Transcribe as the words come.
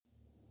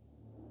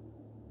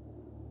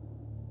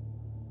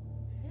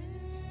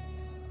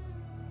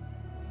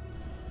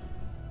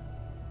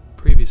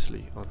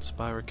Previously on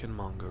Spyrokin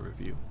Manga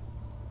Review.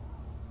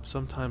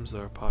 Sometimes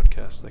there are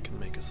podcasts that can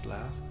make us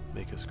laugh,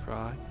 make us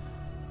cry,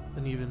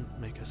 and even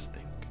make us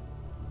think.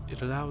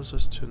 It allows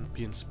us to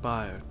be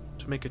inspired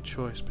to make a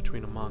choice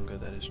between a manga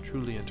that is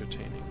truly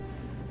entertaining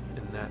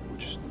and that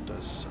which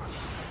does suck.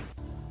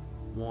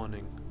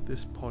 Warning,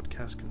 this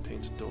podcast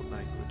contains adult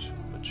language,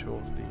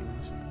 mature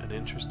themes, an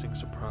interesting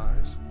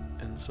surprise,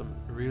 and some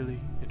really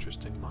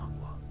interesting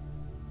manga.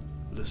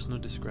 Listener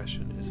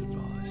discretion is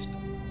advised.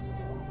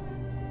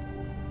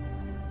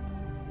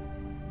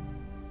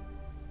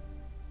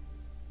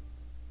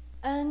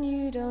 And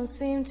you don't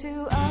seem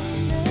to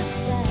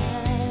understand.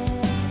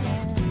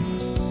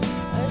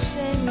 A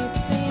shame you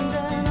seemed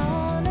an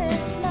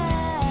honest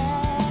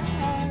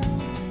man.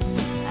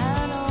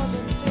 And all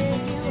the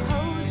fears you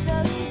hold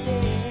so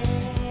dear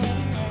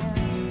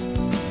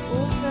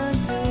will turn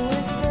to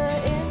whisper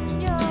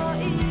in your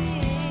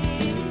ear.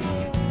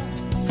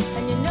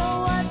 And you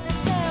know what they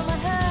say will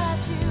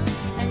hurt you,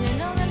 and you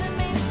know that it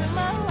means so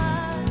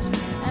much,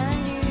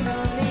 and you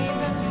don't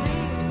even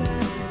feel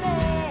that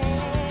there.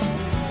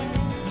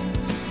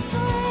 I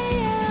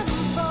am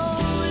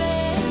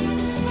falling,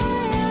 I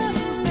am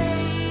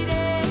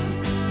fading,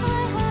 I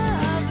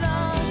have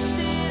lost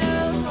it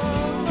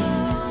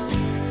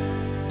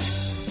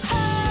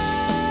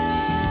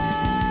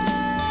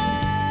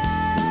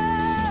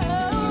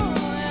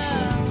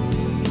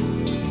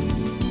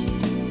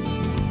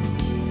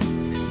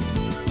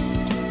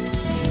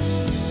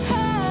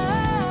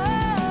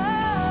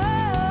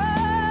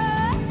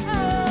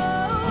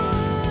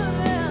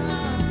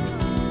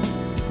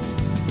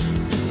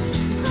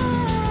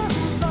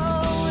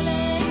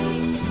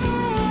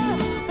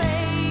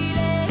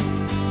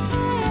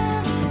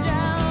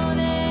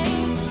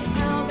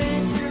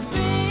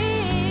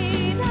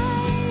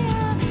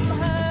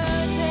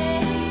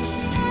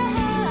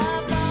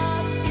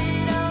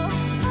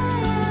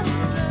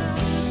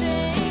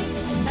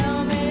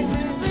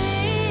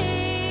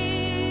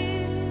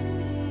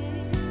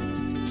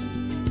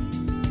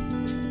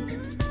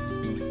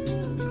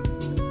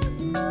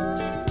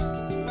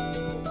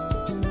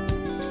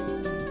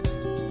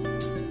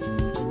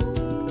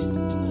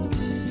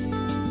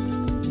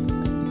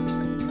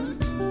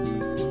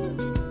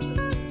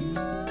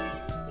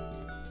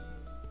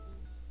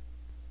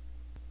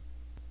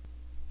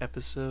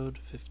Episode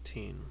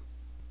 15.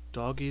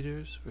 Dog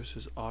Eaters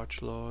vs.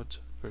 Archlords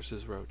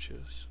vs.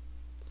 Roaches.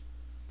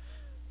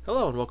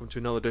 Hello and welcome to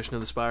another edition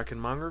of the Spyrokin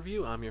Manga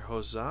Review. I'm your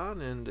host Zahn,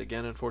 and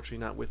again,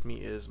 unfortunately not with me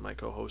is my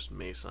co-host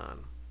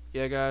Mason.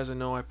 Yeah guys, I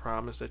know I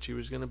promised that she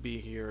was going to be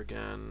here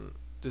again.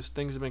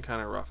 Things have been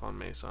kind of rough on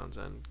Mason's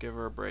end. Give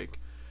her a break.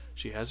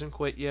 She hasn't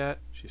quit yet.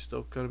 She's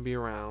still going to be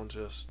around,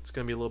 just it's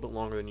going to be a little bit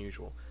longer than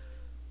usual.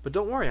 But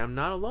don't worry, I'm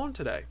not alone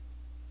today.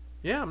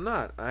 Yeah, I'm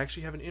not. I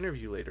actually have an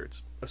interview later.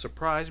 It's a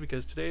surprise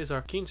because today is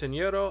our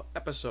Quinceañero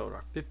episode,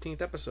 our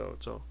 15th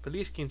episode. So,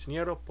 Feliz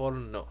Quinceañero por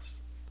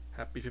nos.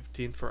 Happy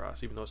 15th for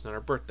us, even though it's not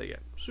our birthday yet.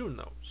 Soon,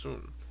 though.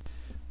 Soon.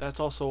 That's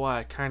also why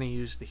I kind of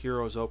used the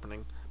Heroes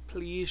opening.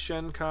 Please,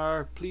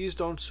 Shenkar. Please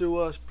don't sue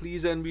us.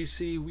 Please,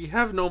 NBC. We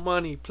have no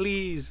money.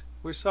 Please.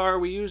 We're sorry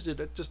we used it.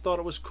 I just thought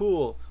it was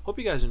cool. Hope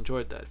you guys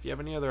enjoyed that. If you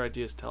have any other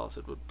ideas, tell us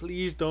it. But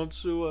please don't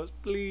sue us.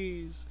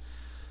 Please.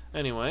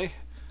 Anyway,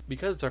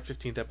 because it's our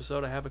 15th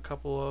episode, I have a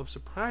couple of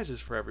surprises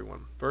for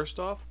everyone. First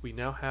off, we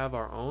now have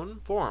our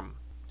own forum,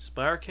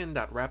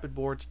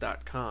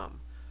 spyrokin.rapidboards.com.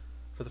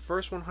 For the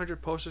first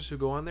 100 posters who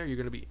go on there, you're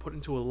going to be put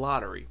into a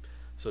lottery.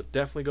 So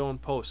definitely go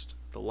and post.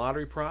 The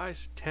lottery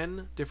prize,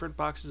 10 different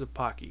boxes of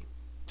Pocky.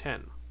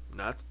 10.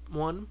 Not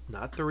 1,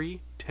 not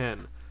 3,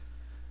 10.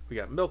 We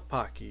got milk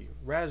Pocky,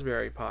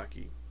 raspberry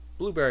Pocky,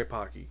 blueberry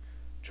Pocky,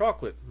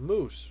 chocolate,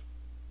 mousse,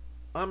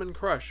 almond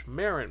crush,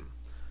 Marin,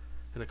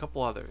 and a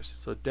couple others.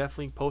 So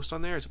definitely post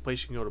on there. It's a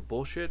place you can go to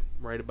bullshit,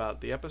 write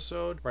about the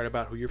episode, write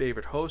about who your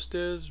favorite host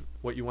is,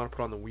 what you want to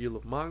put on the wheel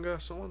of manga,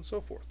 so on and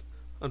so forth.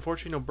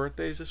 Unfortunately, no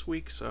birthdays this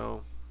week,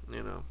 so,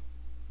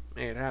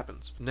 hey, it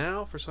happens.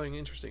 Now for something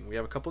interesting. We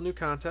have a couple new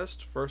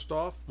contests. First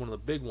off, one of the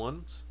big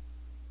ones.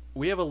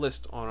 We have a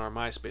list on our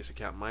MySpace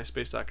account,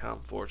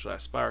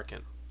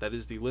 myspace.com/Spyrokin. That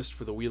is the list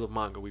for the Wheel of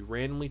Manga. We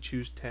randomly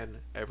choose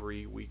 10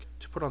 every week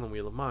to put on the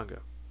Wheel of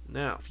Manga.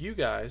 Now, if you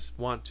guys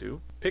want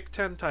to, pick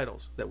 10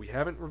 titles that we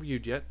haven't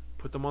reviewed yet,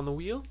 put them on the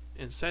wheel,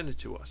 and send it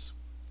to us.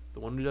 The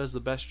one who does the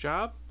best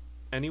job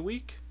any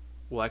week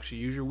will actually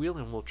use your wheel,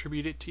 and we'll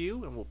attribute it to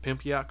you, and we'll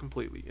pimp you out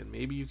completely. And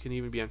maybe you can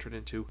even be entered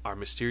into our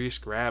mysterious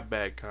grab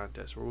bag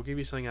contest, where we'll give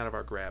you something out of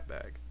our grab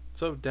bag.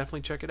 So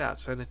definitely check it out.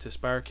 Send it to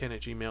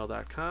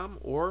spyrokin@gmail.com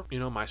or,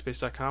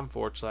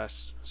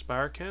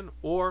 myspace.com/Spyrokin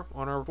or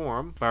on our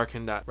forum,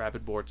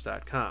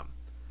 spyrokin.rapidboards.com.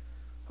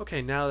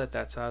 Okay, now that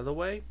that's out of the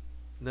way,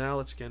 now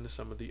let's get into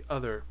some of the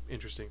other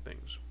interesting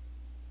things.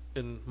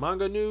 In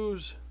manga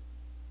news,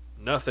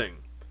 nothing.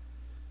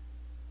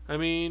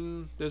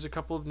 There's a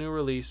couple of new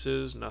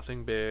releases,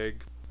 nothing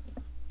big.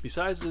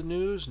 Besides the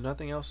news,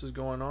 nothing else is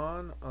going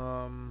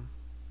on.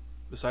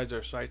 Besides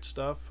our site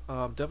stuff,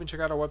 definitely check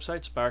out our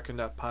website,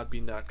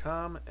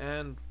 spyrokin.podbean.com,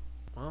 and,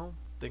 well,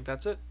 think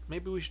that's it.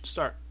 Maybe we should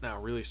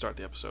really start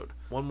the episode.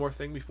 One more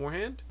thing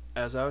beforehand.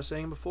 As I was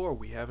saying before,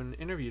 we have an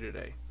interview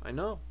today. I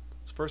know.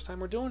 It's the first time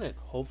we're doing it.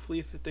 Hopefully,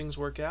 if things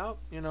work out,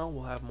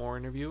 we'll have more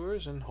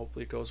interviewers and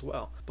hopefully it goes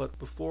well. But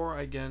before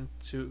I get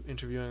into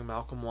interviewing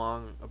Malcolm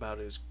Wong about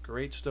his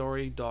great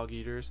story, Dog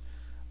Eaters,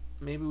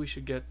 maybe we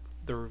should get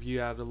the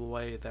review out of the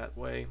way. That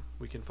way,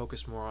 we can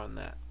focus more on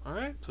that.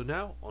 Alright, so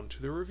now, on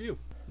to the review.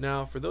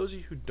 Now, for those of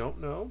you who don't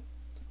know,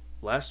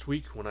 last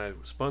week when I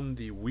spun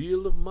the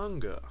Wheel of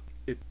Manga,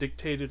 it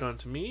dictated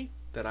onto me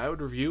that I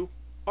would review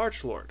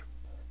Archlord.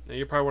 Now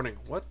you're probably wondering,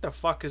 what the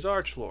fuck is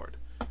Archlord?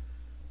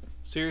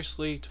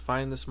 Seriously, to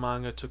find this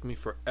manga took me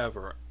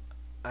forever.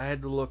 I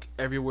had to look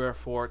everywhere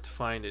for it to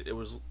find it. It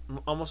was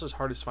almost as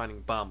hard as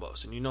finding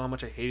Bombos. And you know how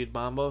much I hated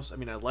Bombos? I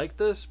mean, I liked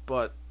this,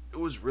 but it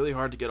was really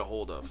hard to get a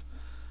hold of.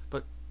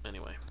 But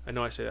anyway, I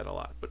know I say that a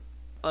lot, but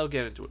I'll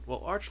get into it.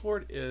 Well,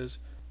 Archlord is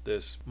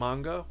this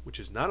manga, which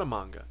is not a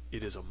manga.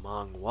 It is a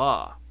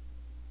manhwa.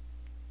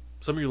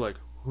 Some of you are like,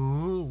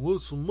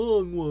 what's a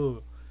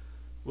manhwa?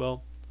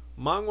 Well,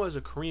 manhwa is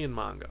a Korean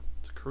manga.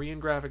 It's a Korean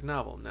graphic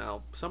novel.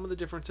 Now, some of the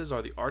differences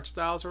are the art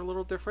styles are a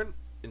little different.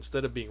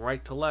 Instead of being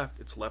right to left,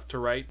 it's left to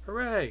right.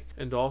 Hooray!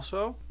 And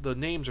also, the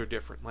names are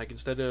different. Like,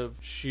 instead of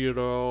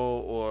Shiro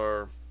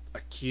or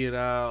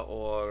Akira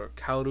or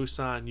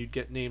Kaoru-san, you'd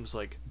get names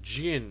like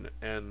Jin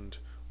and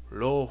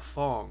Lo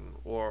Fong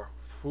or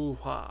Fu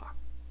Hua.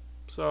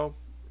 So,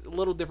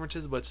 little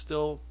differences, but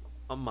still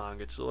a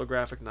manga. It's still a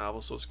graphic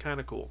novel, so it's kind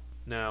of cool.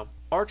 Now,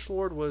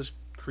 Archlord was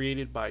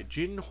created by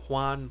Jin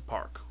Hwan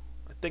Park.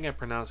 I think I'm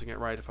pronouncing it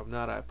right. If I'm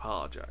not, I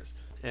apologize.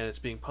 And it's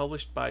being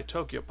published by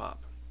Tokyopop.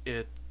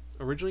 It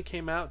originally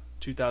came out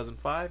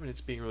 2005, and it's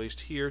being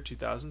released here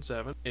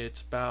 2007.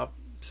 It's about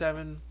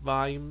 7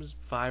 volumes.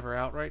 5 are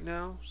out right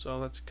now,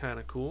 so that's kind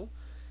of cool.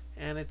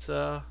 And it's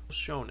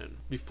shonen.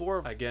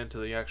 Before I get into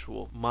the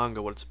actual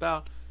manga, what it's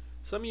about,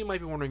 some of you might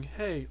be wondering,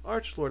 hey,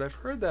 Archlord, I've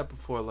heard that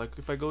before. Like,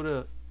 if I go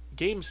to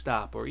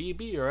GameStop or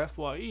EB or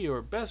FYE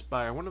or Best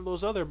Buy or one of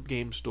those other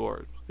game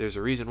stores, there's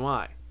a reason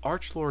why.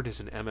 Archlord is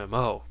an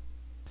MMO.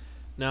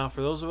 Now,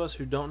 for those of us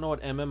who don't know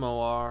what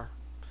MMOs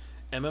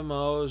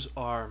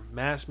are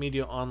mass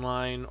media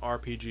online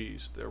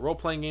RPGs. They're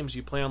role-playing games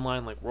you play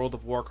online, like World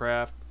of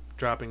Warcraft,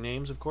 dropping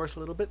names, of course, a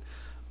little bit,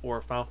 or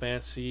Final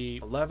Fantasy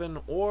 11,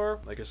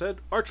 or, like I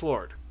said,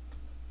 Archlord.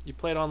 You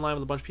play it online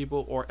with a bunch of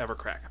people, or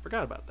Evercrack. I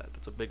forgot about that.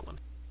 That's a big one.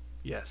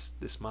 Yes,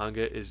 this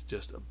manga is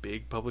just a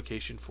big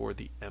publication for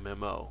the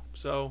MMO.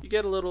 So, you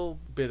get a little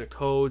bit of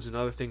codes and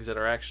other things that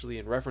are actually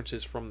in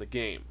references from the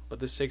game. But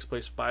this takes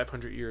place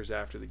 500 years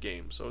after the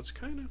game, so it's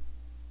kind of...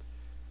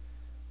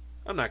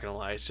 I'm not going to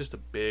lie, it's just a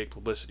big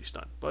publicity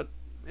stunt. But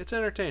it's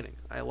entertaining.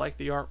 I like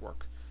the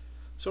artwork.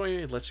 So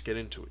anyway, let's get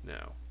into it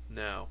now.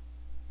 Now,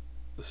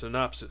 the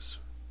synopsis.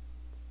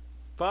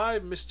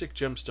 5 mystic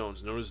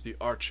gemstones known as the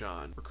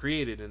Archon were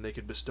created, and they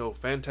could bestow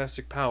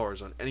fantastic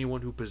powers on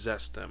anyone who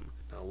possessed them.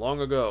 Now,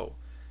 long ago,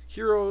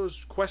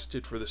 heroes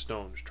quested for the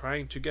stones,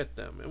 trying to get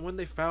them, and when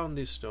they found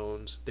these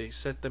stones, they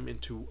set them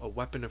into a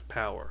weapon of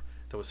power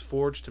that was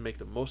forged to make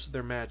the most of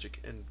their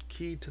magic and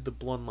key to the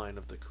bloodline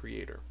of the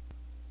creator.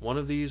 One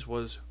of these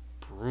was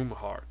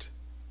Broomheart,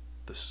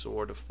 the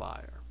Sword of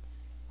Fire.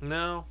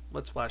 Now,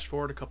 let's flash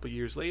forward a couple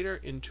years later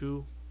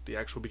into the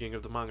actual beginning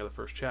of the manga. The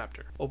first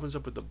chapter opens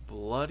up with the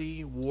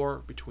bloody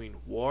war between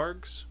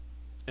wargs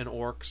and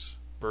orcs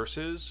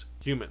versus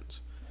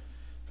humans.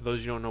 For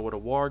those of you who don't know what a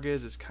warg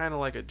is, it's kind of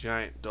like a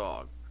giant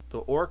dog.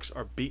 The orcs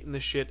are beating the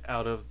shit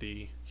out of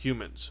the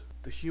humans.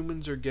 The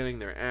humans are getting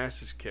their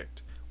asses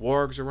kicked.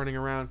 Wargs are running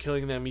around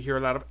killing them. You hear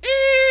a lot of,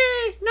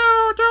 "Eee!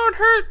 No, don't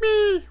hurt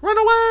me! Run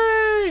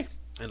away!"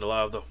 And a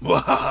lot of the,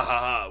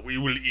 "Wahaha, we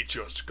will eat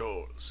your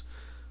skulls."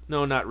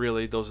 No, not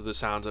really. Those are the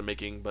sounds I'm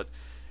making, but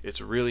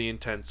it's a really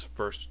intense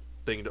first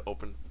thing to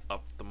open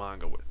up the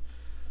manga with.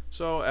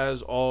 So,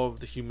 as all of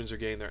the humans are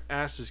getting their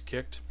asses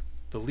kicked,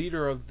 the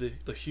leader of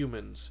the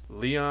humans,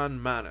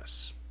 Leon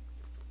Manus,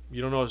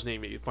 you don't know his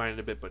name yet, you find it in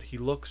a bit, but he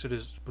looks at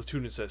his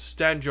platoon and says,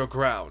 "Stand your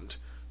ground.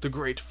 The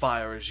great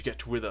fire is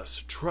yet with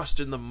us. Trust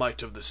in the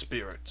might of the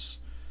spirits."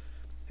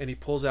 And he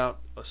pulls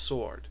out a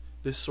sword.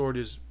 This sword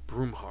is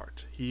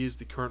Broomheart. He is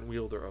the current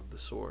wielder of the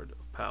Sword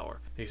of Power.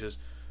 And he says,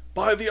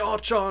 "By the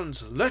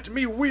Archons, let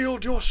me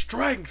wield your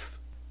strength!"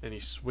 And he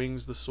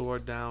swings the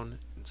sword down,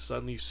 and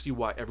suddenly you see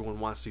why everyone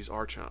wants these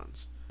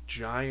Archons.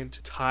 Giant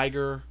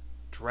tiger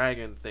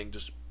dragon thing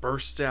just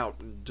bursts out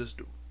and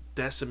just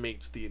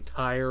decimates the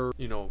entire,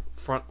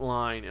 front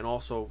line, and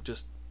also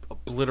just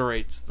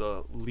obliterates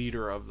the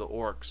leader of the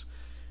orcs.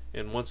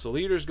 And once the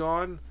leader's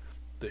gone,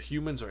 the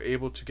humans are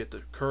able to get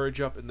the courage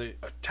up and they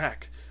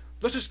attack.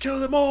 "Let's just kill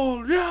them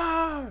all!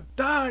 Yeah!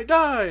 Die,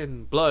 die!"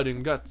 And blood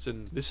and guts.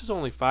 And this is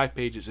only 5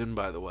 pages in,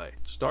 by the way.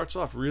 It starts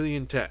off really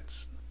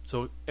intense.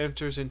 So it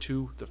enters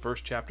into the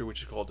first chapter,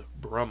 which is called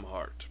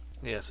Broomheart.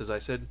 Yes, as I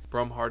said,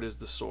 Broomheart is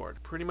the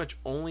sword. Pretty much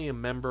only a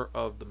member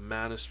of the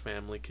Manus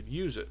family could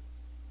use it.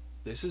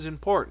 This is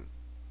important.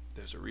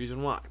 There's a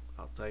reason why.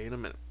 I'll tell you in a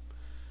minute.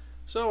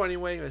 So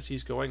anyway, as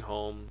he's going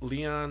home,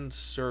 Leon's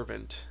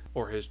servant,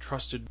 or his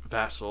trusted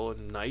vassal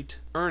and knight,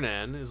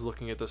 Ernan, is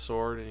looking at the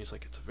sword, and he's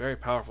like, "It's a very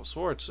powerful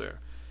sword, sir."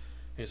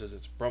 And he says,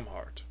 "It's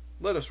Brumhart.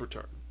 Let us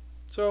return."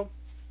 So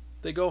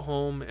they go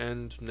home,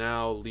 and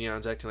now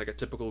Leon's acting like a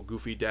typical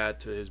goofy dad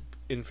to his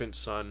infant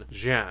son,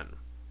 Jean.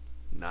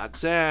 Not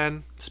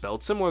Zan.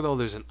 Spelled similar, though.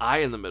 There's an I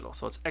in the middle,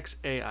 so it's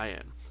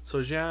Xain.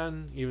 So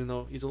Jean, even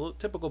though he's a little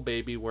typical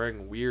baby wearing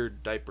a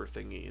weird diaper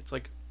thingy, it's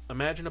like,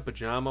 imagine a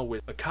pajama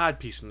with a cod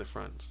piece in the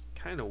front. It's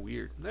kind of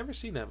weird. Never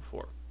seen that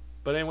before.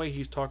 But anyway,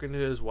 he's talking to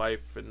his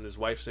wife, and his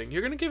wife's saying,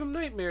 "You're going to give him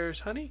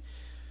nightmares, honey.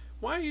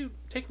 Why are you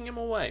taking him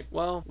away?"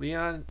 Well,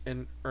 Leon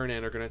and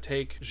Ernan are going to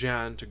take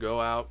Jean to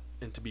go out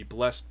and to be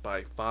blessed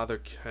by Father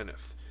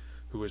Kenneth,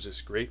 who is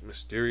this great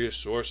mysterious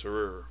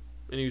sorcerer.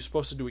 And he was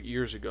supposed to do it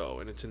years ago,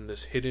 and it's in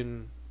this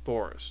hidden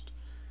forest.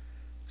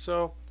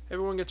 So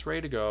everyone gets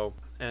ready to go,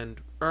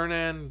 and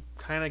Ernan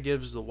kind of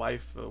gives the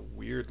wife a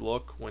weird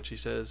look when she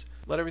says,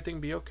 "Let everything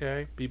be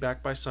okay, be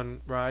back by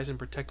sunrise and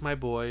protect my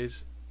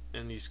boys."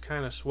 And he's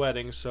kind of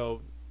sweating,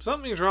 so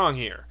something's wrong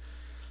here.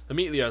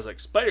 Immediately I was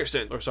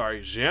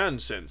like, Jean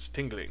sense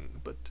tingling.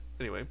 But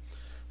anyway,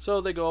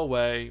 so they go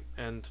away,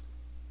 and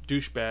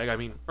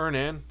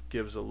Ernan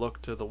gives a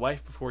look to the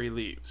wife before he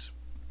leaves.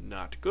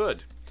 Not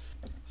good.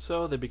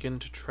 So they begin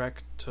to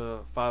trek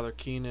to Father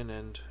Keenan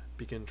and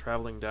begin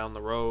traveling down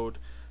the road,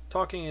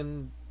 talking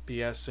and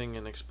BSing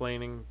and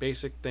explaining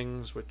basic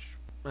things which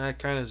I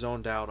kind of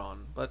zoned out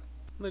on. But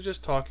they're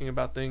just talking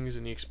about things,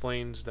 and he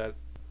explains that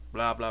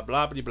blah blah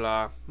blah blah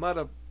blah. A lot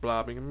of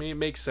blabbing. I mean, it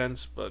makes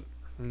sense, but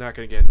I'm not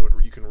going to get into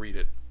it. You can read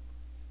it.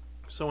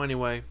 So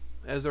anyway,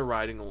 as they're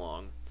riding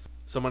along,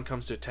 someone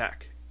comes to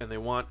attack, and they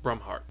want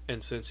Brumhart.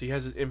 And since he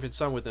has his infant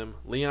son with him,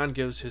 Leon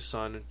gives his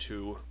son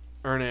to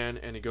Ernan,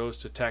 and he goes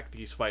to attack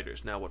these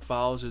fighters. Now what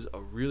follows is a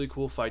really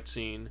cool fight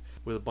scene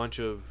with a bunch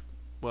of,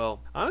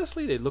 well,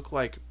 honestly, they look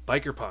like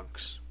biker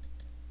punks.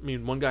 I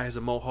mean, one guy has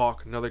a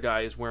mohawk, another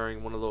guy is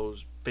wearing one of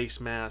those face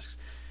masks,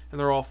 and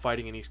they're all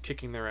fighting, and he's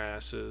kicking their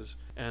asses,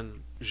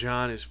 and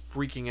Jean is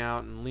freaking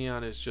out, and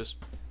Leon is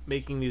just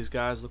making these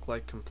guys look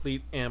like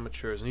complete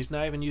amateurs, and he's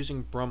not even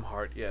using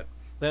Brumhart yet.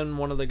 Then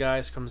one of the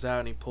guys comes out,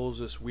 and he pulls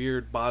this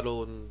weird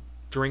bottle and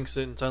drinks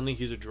it, and suddenly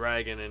he's a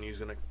dragon, and he's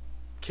gonna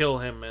kill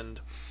him,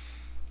 and,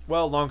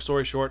 well, long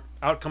story short,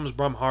 out comes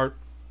Brumhart,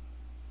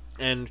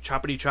 and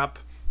choppity chop,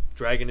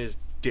 dragon is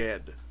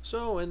dead.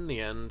 So in the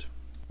end,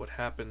 what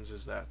happens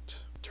is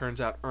that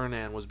turns out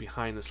Ernan was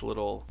behind this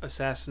little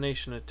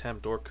assassination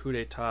attempt, or coup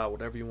d'etat,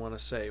 whatever you want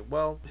to say.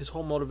 Well, his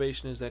whole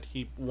motivation is that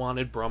he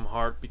wanted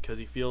Brumhart because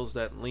he feels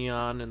that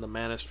Leon and the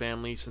Manus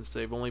family, since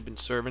they've only been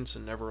servants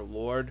and never a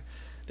lord,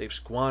 they've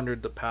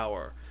squandered the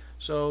power.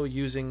 So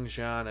using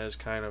Jean as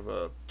kind of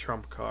a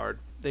trump card,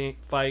 they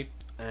fight,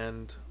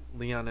 and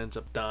Leon ends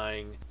up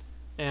dying,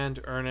 and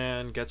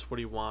Ernan gets what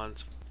he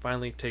wants,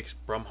 finally takes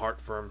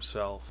Brumhart for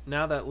himself.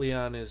 Now that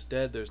Leon is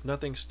dead, there's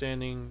nothing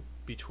standing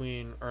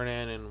between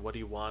Ernan and what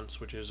he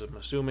wants, which is, I'm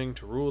assuming,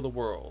 to rule the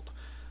world.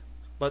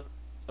 But,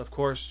 of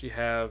course, you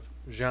have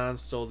Jean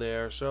still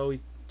there, so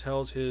he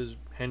tells his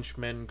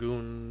henchmen,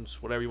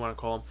 goons, whatever you want to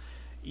call them,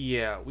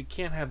 yeah, we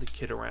can't have the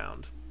kid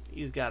around.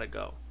 He's got to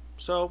go.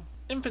 So,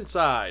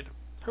 infanticide.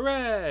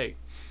 Hooray!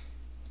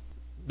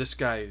 This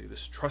guy,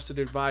 this trusted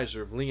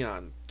advisor of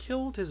Leon,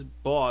 killed his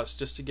boss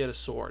just to get a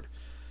sword,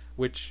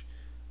 which,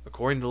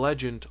 according to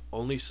legend,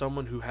 only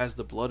someone who has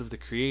the blood of the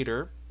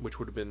creator, which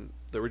would have been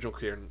the original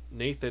creator,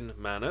 Nathan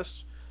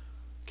Manus,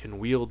 can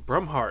wield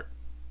Brumhart.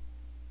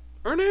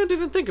 Ernan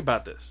didn't think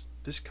about this.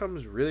 This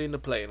comes really into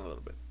play in a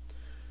little bit.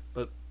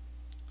 But,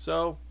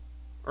 so,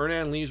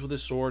 Ernan leaves with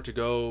his sword to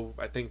go,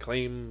 I think,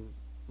 claim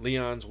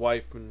Leon's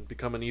wife and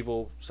become an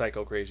evil,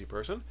 psycho, crazy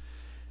person.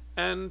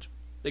 And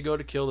they go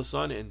to kill the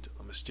son, and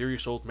a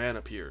mysterious old man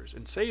appears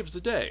and saves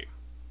the day.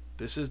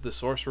 This is the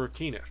sorcerer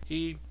Kenneth.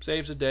 He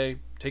saves the day,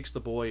 takes the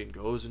boy, and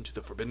goes into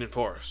the Forbidden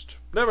Forest,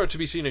 never to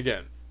be seen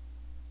again,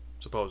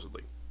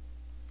 supposedly.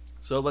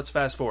 So let's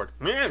fast forward.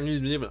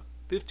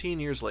 15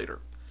 years later.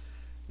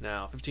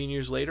 Now, 15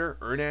 years later,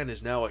 Ernan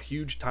is now a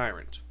huge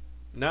tyrant.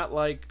 Not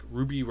like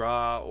Ruby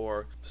Ra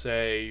or,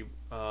 say,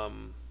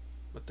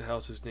 what the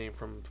hell's his name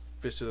from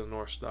Fist of the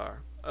North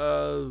Star?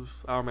 I'll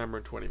remember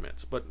in 20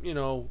 minutes. But,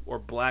 or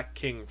Black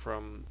King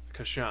from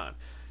Kashan.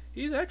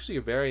 He's actually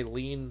a very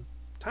lean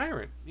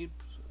tyrant. He's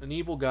an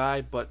evil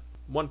guy, but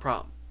one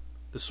problem.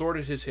 The sword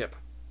at his hip.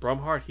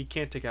 Brumhart, he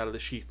can't take out of the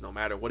sheath no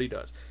matter what he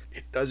does.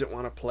 It doesn't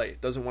want to play.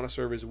 It doesn't want to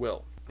serve his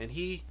will. And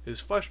he is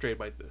frustrated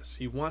by this.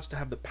 He wants to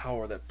have the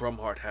power that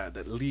Brumhart had,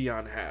 that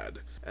Leon had.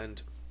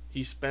 And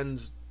he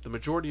spends the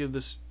majority of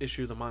this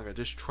issue of the manga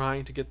just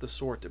trying to get the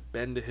sword to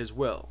bend to his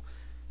will.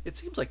 It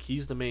seems like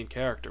he's the main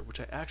character, which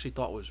I actually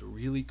thought was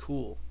really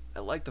cool. I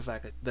like the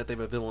fact that they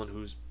have a villain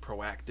who's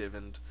proactive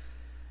and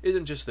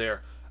isn't just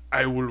there,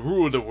 I will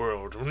rule the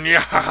world.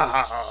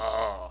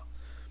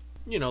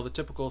 The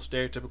typical,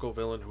 stereotypical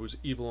villain who's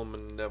evil and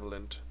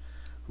malevolent,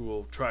 who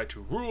will try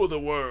to rule the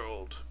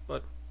world.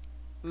 But,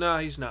 no,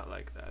 he's not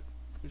like that.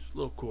 He's a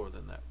little cooler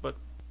than that. But,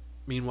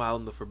 meanwhile,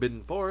 in the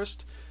Forbidden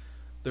Forest,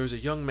 There's a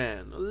young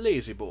man, a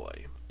lazy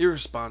boy,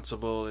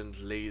 irresponsible and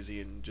lazy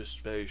and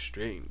just very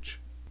strange.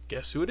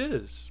 Guess who it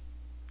is?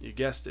 You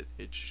guessed it,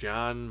 it's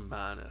Jean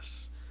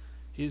Manus.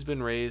 He's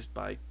been raised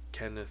by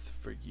Kenneth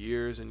for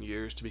years and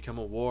years to become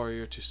a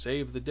warrior to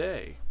save the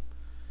day.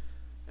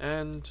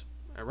 And,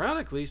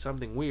 ironically,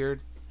 something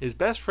weird, his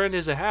best friend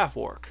is a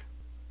half-orc.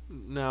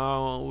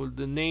 Now,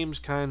 the name's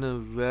kind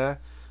of,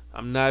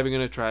 I'm not even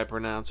going to try to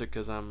pronounce it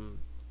because I'm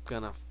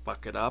going to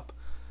fuck it up.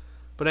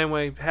 But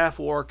anyway,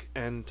 half-orc,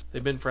 and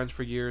they've been friends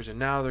for years, and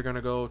now they're going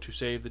to go to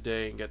save the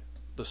day and get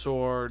the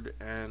sword,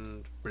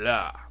 and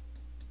blah.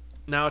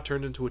 Now it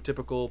turns into a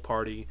typical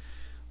party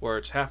where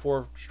it's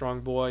half-orc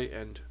strong boy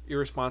and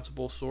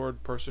irresponsible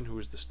sword person, who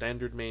is the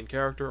standard main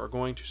character, are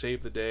going to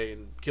save the day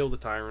and kill the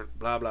tyrant,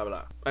 blah, blah,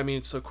 blah. I mean,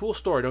 it's a cool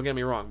story, don't get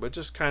me wrong, but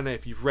just kind of,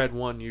 if you've read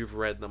one, you've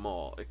read them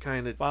all. It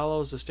kind of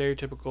follows the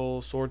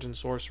stereotypical swords and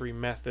sorcery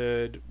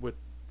method with,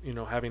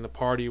 having the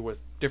party with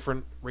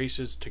different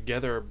races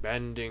together,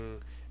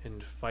 bending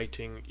and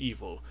fighting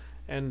evil.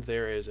 And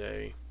there is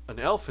an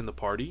elf in the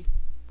party,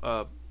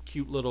 a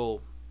cute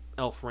little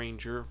elf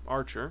ranger,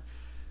 Archer.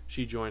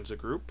 She joins the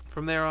group.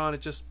 From there on, it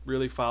just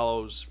really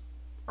follows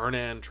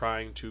Ernan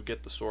trying to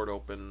get the sword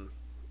open,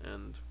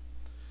 and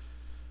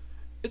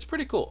it's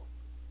pretty cool.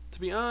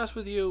 To be honest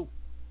with you,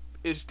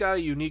 it's got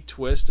a unique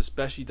twist,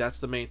 especially that's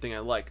the main thing I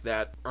like,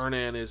 that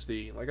Ernan is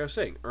like I was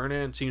saying,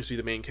 Ernan seems to be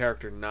the main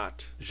character,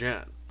 not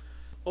Jean.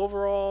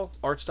 Overall,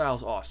 art style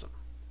is awesome.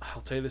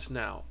 I'll tell you this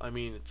now. I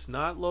mean, it's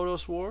not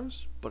Lodoss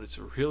Wars, but it's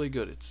really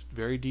good. It's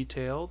very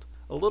detailed,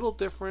 a little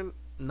different,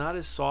 not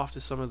as soft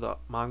as some of the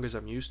mangas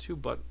I'm used to,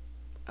 but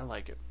I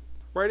like it.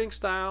 Writing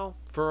style,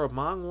 for a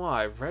manga,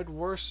 I've read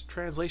worse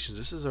translations.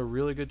 This is a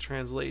really good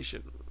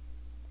translation.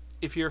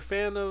 If you're a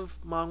fan of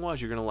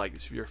manhwas, you're going to like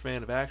this. If you're a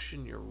fan of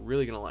action, you're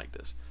really going to like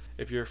this.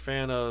 If you're a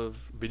fan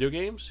of video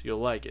games, you'll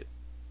like it.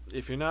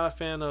 If you're not a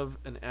fan of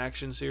an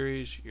action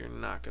series, you're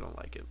not going to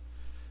like it.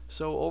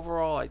 So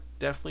overall, I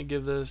definitely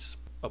give this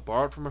a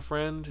borrowed from a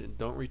friend, and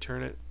don't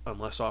return it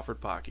unless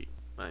offered Pocky.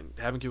 I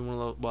haven't given one,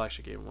 well, I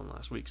actually gave one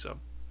last week, so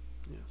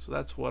yeah, so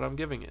that's what I'm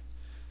giving it.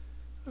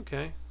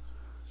 Okay,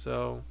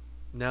 so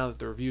now that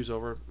the review's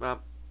over,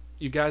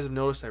 you guys have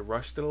noticed I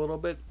rushed it a little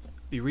bit.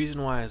 The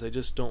reason why is I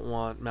just don't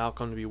want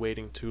Malcolm to be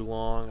waiting too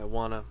long. I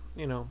want to,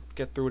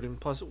 get through it, and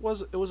plus it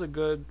was a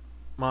good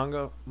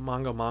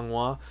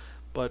manhwa,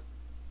 but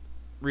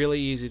really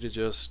easy to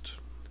just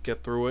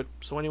get through it.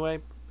 So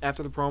anyway,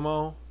 after the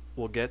promo,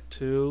 we'll get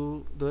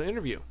to the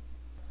interview.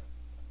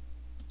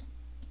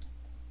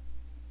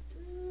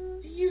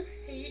 Do you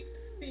hate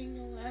being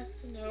the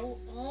last to know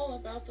all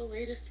about the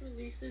latest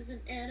releases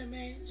in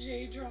anime,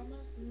 J-drama,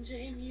 and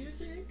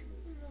J-music?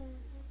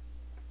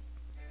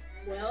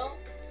 Well,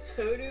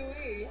 so do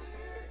we.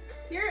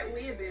 Here at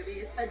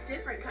Weeaboobies, a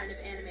different kind of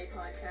anime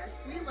podcast,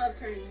 we love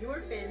turning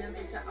your fandom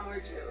into our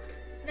joke.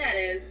 That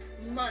is,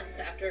 months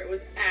after it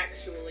was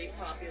actually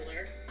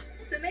popular.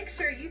 So make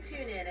sure you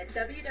tune in at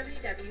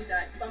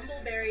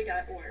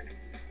www.bumbleberry.org.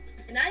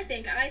 And I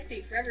think I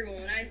speak for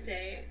everyone when I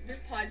say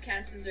this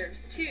podcast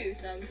deserves 2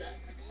 thumbs up.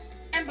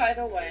 And by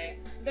the way,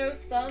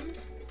 those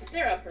thumbs,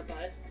 they're up her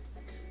butt.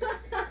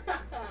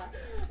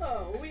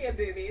 Oh,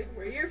 Weeaboobies,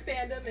 where your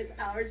fandom is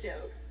our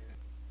joke.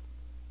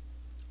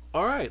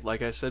 Alright,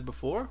 like I said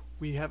before,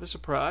 we have a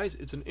surprise.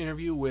 It's an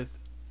interview with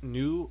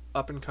new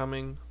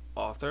up-and-coming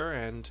author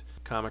and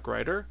comic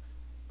writer,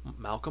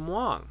 Malcolm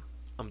Wong.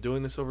 I'm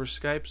doing this over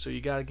Skype, so you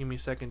gotta give me a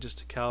second just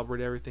to calibrate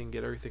everything,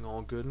 get everything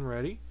all good and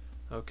ready.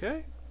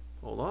 Okay,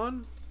 hold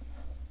on.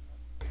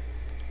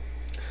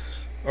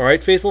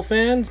 Alright, faithful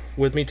fans,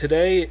 with me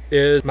today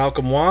is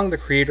Malcolm Wong, the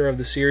creator of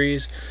the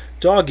series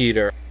Dog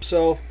Eater.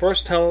 So,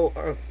 first tell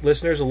our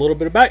listeners a little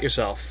bit about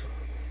yourself.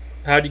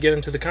 How'd you get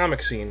into the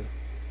comic scene?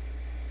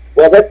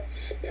 Well,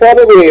 that's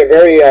probably a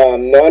very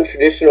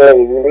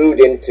non-traditional route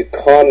into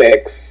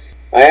comics.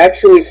 I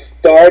actually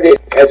started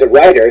as a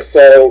writer,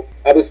 so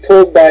I was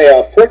told by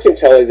a fortune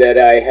teller that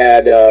I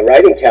had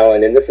writing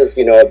talent, and this is,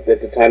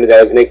 at the time that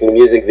I was making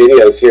music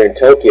videos here in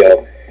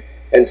Tokyo.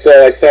 And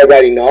so I started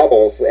writing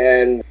novels,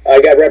 and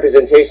I got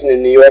representation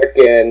in New York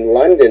and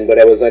London, but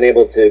I was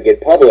unable to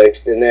get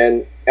published. And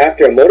then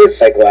after a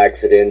motorcycle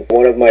accident,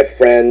 one of my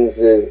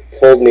friends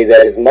told me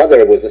that his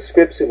mother was a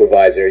script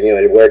supervisor,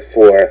 had worked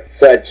for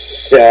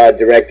such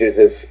directors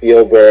as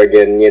Spielberg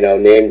and,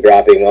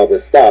 name-dropping all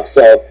this stuff.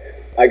 So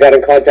I got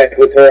in contact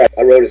with her.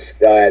 I wrote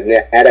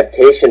an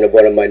adaptation of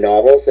one of my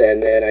novels,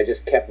 and then I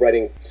just kept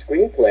writing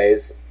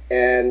screenplays.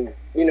 And,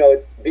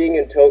 being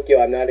in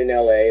Tokyo, I'm not in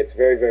LA, it's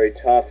very, very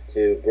tough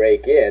to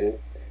break in.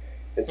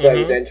 And so I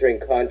was entering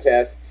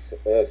contests,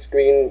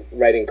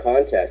 screenwriting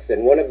contests.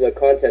 And one of the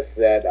contests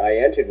that I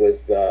entered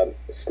was the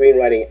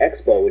Screenwriting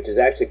Expo, which is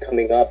actually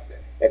coming up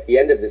at the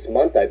end of this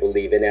month, I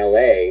believe, in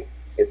LA.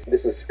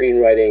 This was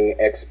Screenwriting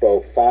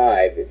Expo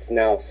 5. It's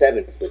now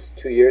 7. It was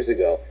 2 years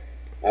ago.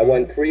 I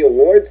won 3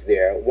 awards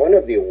there. One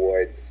of the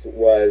awards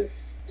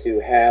was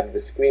to have the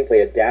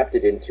screenplay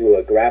adapted into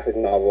a graphic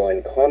novel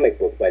and comic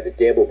book by the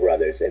Dable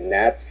brothers, and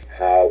that's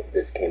how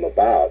this came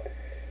about.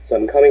 So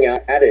I'm coming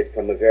out at it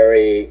from a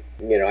very,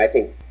 I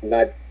think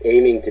not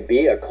aiming to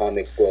be a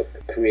comic book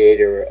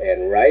creator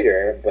and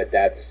writer, but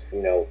that's,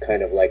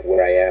 kind of like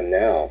where I am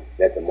now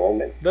at the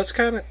moment.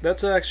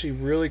 That's actually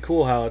really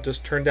cool how it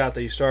just turned out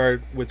that you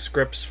started with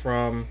scripts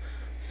from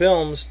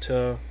films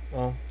to,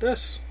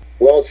 this.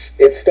 Well,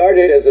 it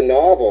started as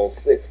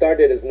novels. I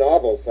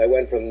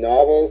went from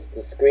novels to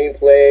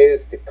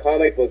screenplays to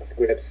comic book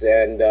scripts,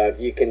 and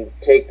if you can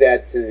take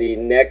that to the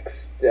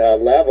next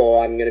level,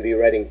 I'm going to be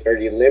writing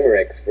dirty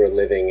limericks for a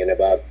living in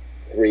about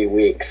 3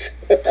 weeks.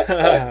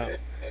 No,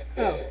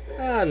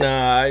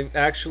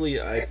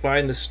 I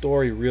find this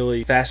story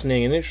really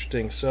fascinating and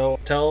interesting. So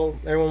tell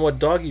everyone what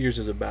Dog Eaters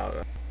is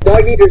about.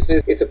 Dog Eaters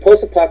it's a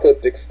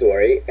post-apocalyptic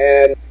story,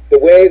 and the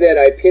way that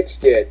I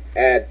pitched it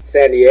at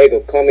San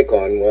Diego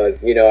Comic-Con was,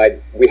 we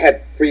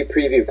had free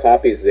preview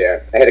copies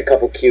there. I had a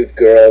couple cute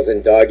girls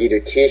in Dog Eater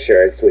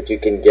t-shirts, which you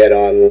can get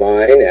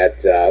online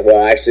at,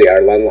 actually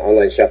our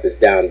online shop is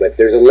down, but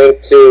there's a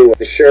link to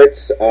the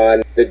shirts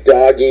on the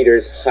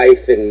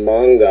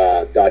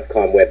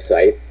dogeaters-manga.com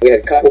website. We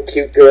had a couple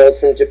cute girls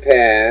from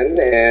Japan,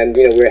 and,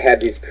 we had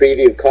these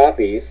preview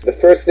copies. The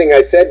first thing I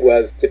said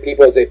was, to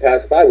people as they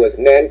passed by, was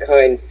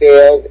mankind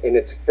failed in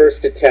its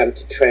first attempt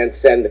to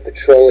transcend the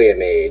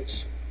petroleum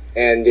age.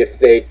 And if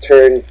they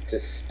turned to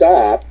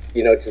stop,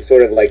 to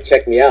sort of like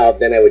check me out,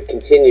 then I would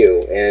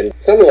continue. And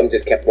some of them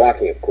just kept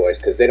walking, of course,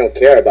 because they don't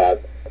care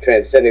about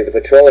transcending the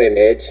petroleum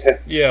age.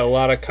 Yeah, a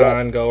lot of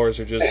con goers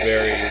are just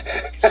very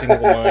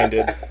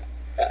single-minded.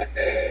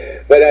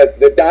 But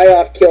the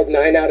die-off killed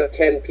 9 out of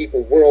 10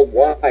 people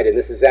worldwide, and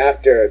this is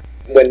after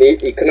when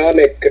the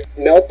economic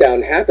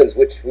meltdown happens,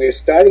 which we're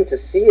starting to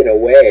see in a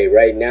way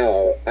right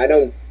now. I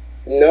don't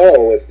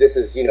know if this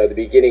is, the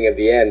beginning of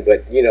the end,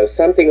 but,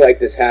 something like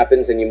this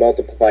happens and you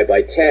multiply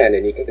by 10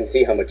 and you can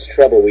see how much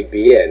trouble we'd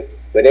be in.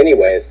 But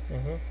anyways,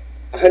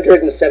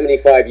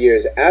 175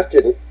 years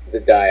after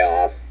the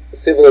die-off,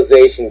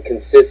 civilization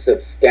consists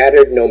of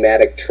scattered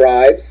nomadic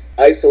tribes,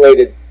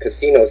 isolated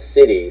casino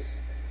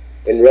cities,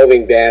 and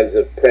roving bands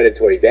of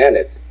predatory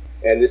bandits.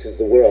 And this is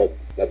the world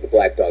of the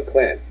Black Dog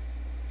Clan.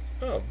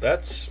 Oh,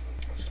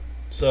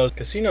 so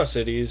casino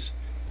cities.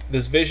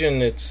 This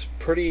vision, it's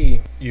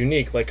pretty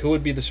unique. Like, who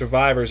would be the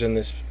survivors in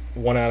this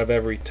 1 out of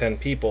every 10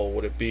 people?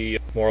 Would it be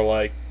more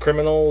like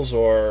criminals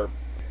or...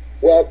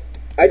 Well,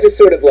 I just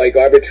sort of like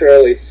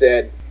arbitrarily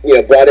said,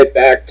 brought it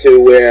back to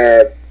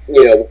where,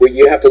 where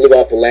you have to live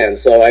off the land.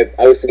 So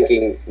I was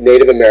thinking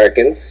Native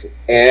Americans,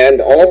 and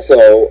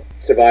also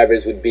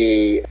survivors would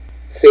be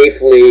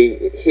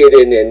safely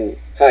hidden in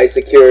high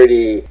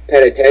security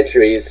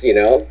penitentiaries,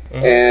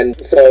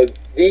 and so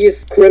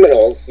these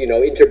criminals,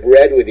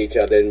 interbred with each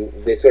other, and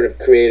they sort of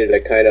created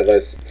a kind of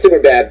a super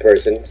bad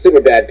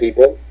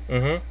people.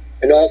 Mm-hmm.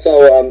 And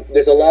also,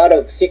 there's a lot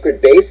of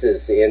secret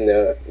bases in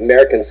the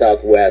American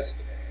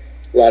Southwest,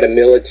 a lot of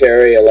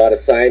military, a lot of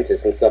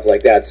scientists and stuff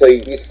like that. So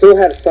you still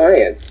have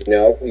science,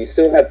 you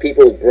still have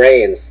people with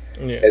brains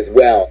as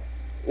well.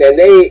 And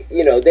they,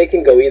 they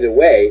can go either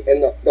way.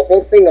 And the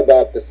whole thing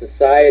about the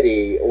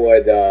society, or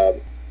the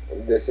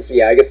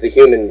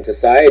human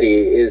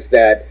society, is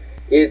that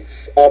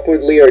it's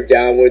upwardly or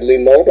downwardly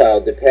mobile,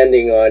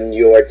 depending on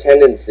your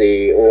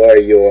tendency or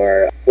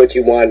what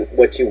you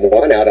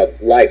want out of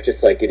life,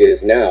 just like it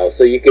is now.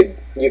 So you could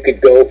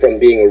go from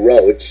being a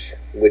roach,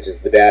 which is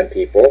the bad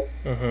people,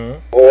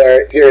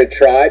 or if you're in a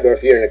tribe or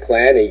if you're in a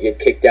clan and you get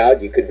kicked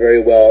out, you could very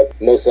well,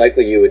 most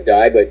likely you would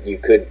die, but you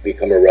could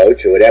become a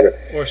roach or whatever.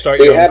 Or start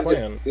your own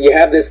clan. You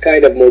have this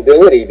kind of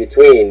mobility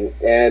between,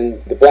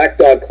 and the Black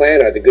Dog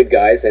Clan are the good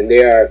guys, and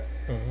they are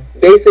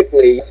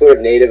basically sort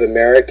of Native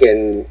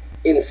American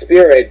in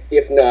spirit,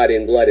 if not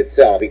in blood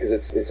itself, because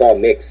it's all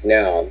mixed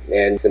now,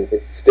 and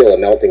it's still a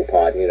melting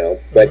pot,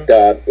 But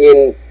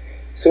in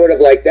sort of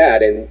like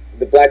that, and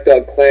the Black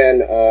Dog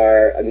Clan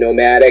are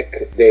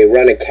nomadic. They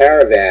run a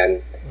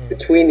caravan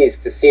between these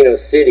casino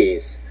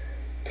cities,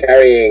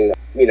 carrying,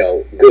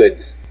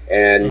 goods,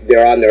 and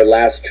they're on their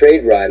last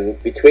trade run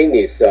between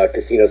these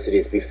casino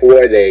cities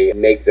before they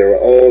make their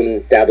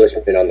own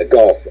establishment on the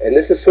Gulf. And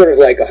this is sort of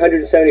like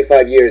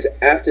 175 years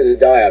after the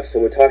die-off, so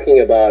we're talking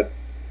about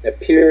a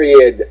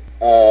period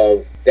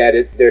of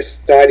that they're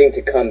starting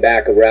to come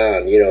back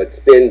around. It's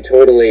been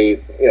totally,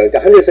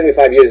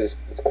 175 years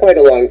is quite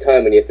a long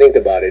time when you think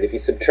about it. If you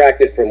subtract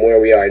it from where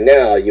we are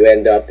now, you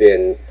end up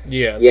in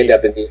the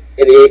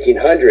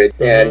 1800s,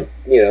 and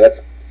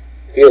that's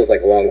feels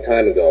like a long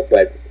time ago.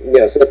 But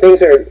so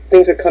things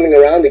are coming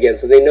around again.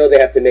 So they know they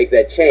have to make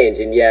that change,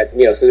 and yet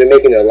so they're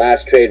making their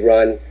last trade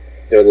run.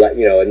 They're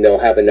and they'll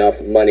have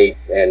enough money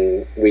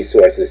and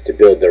resources to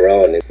build their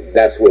own. And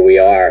that's where we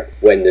are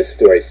when this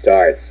story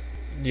starts.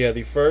 Yeah,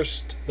 the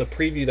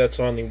preview that's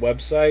on the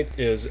website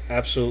is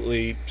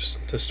absolutely,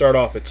 to start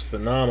off, it's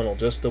phenomenal.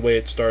 Just the way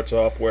it starts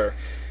off, where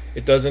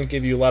it doesn't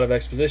give you a lot of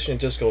exposition, it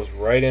just goes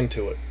right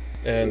into it.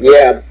 And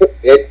yeah,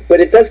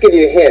 but it does give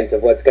you a hint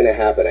of what's going to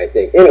happen, I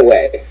think, in a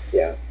way.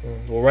 Yeah.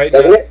 Well, right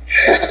doesn't now, it?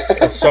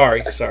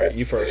 sorry.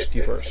 You first.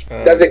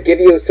 Does it give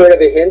you sort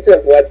of a hint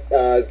of what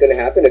is going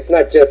to happen? It's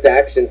not just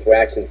action for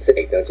action's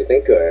sake, don't you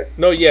think? Or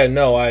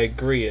No, I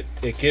agree.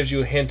 It gives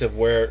you a hint of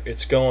where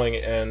it's going,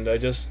 and I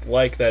just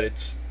like that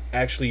it's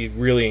actually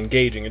really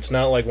engaging. It's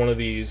not like one of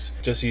these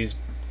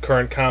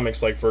current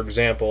comics, like, for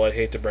example, I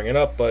hate to bring it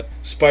up, but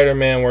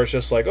Spider-Man, where it's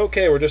just like,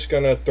 okay, we're just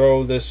going to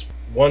throw this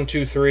 1,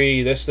 2,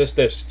 3, this,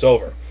 it's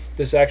over.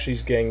 This actually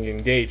is getting you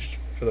engaged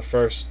for the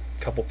first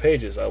couple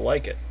pages. I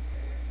like it.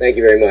 Thank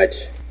you very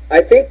much.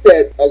 I think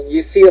that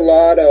you see a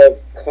lot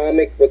of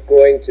comic book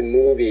going to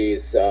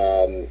movies,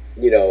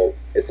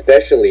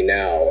 especially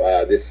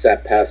now. This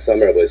past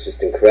summer was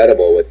just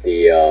incredible with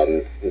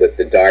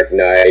the Dark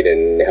Knight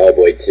and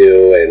Hellboy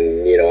 2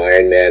 and,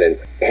 Iron Man and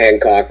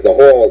Hancock.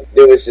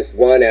 There was just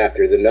one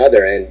after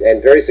another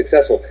and very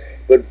successful.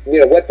 But,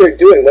 what they're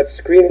doing, what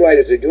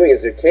screenwriters are doing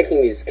is they're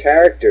taking these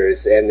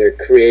characters and they're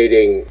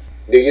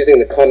using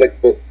the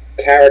comic book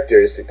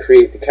characters to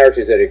create the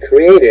characters that are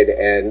created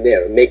and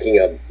making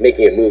a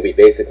movie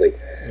basically.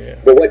 Yeah.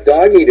 But what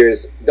Dog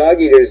Eaters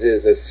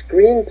is a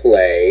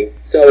screenplay.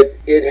 So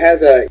it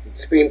has a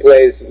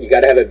screenplays. You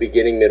got to have a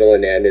beginning, middle,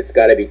 and end. It's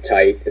got to be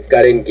tight. It's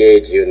got to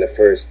engage you in the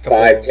first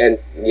 5, 10.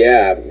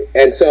 Yeah,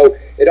 and so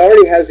it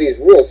already has these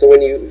rules. So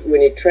when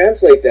you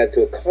translate that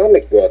to a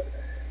comic book,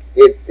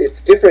 it's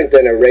different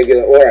than a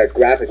regular or a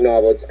graphic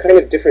novel. It's kind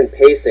of different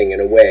pacing in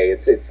a way.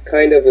 It's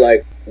kind of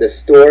like the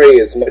story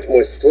is much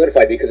more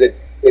solidified because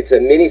it's a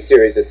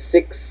miniseries, a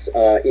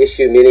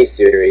 6-issue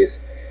miniseries,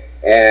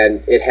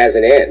 and it has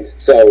an end.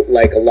 So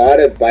like a lot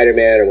of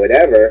Spider-Man or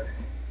whatever,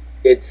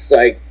 it's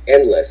like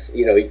endless.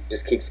 It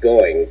just keeps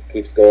going.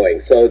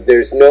 So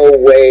there's no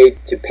way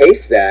to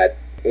pace that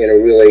in a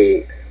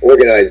really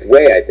organized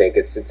way. I think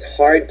it's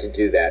hard to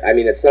do that. I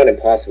mean, it's not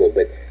impossible,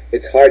 but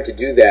it's hard to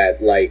do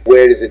that, like,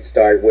 where does it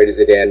start, where does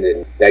it end,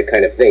 and that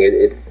kind of thing.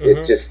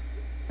 It just,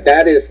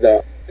 that is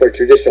for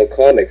traditional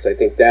comics, I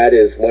think that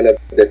is one of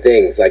the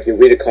things. Like, you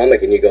read a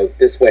comic and you go,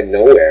 this went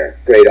nowhere.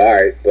 Great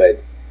art,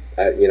 but,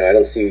 I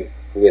don't see,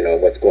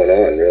 what's going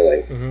on,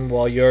 really. Mm-hmm.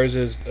 While yours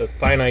is a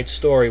finite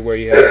story where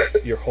you have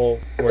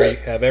where you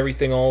have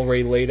everything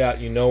already laid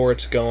out, you know where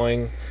it's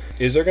going.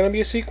 Is there going to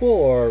be a sequel,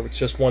 or it's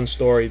just one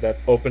story, that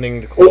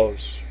opening to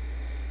close?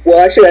 Well,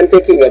 actually, I'm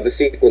thinking of a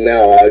sequel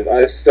now.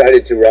 I've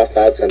started to rough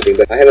out something,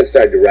 but I haven't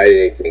started to write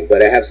anything,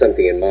 but I have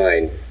something in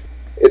mind.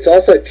 It's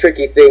also a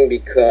tricky thing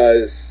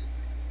because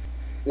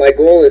my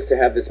goal is to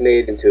have this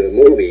made into a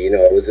movie.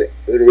 It was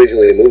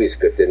originally a movie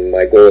script, and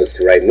my goal is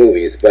to write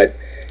movies. But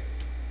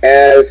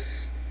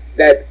as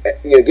that,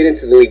 get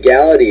into the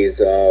legalities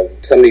of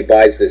somebody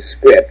buys this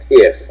script,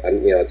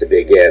 it's a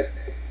big if,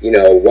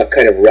 what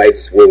kind of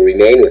rights will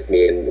remain with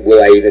me, and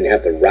will I even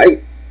have the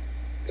right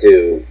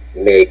to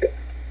make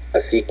a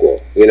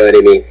sequel? You know what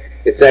I mean?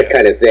 It's that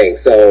kind of thing.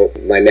 So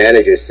my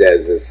manager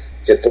says it's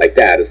just like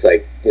that. It's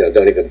like,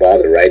 don't even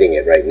bother writing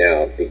it right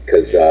now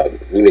because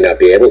you may not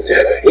be able to.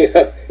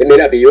 It may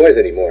not be yours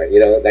anymore.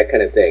 That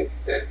kind of thing.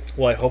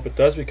 Well, I hope it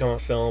does become a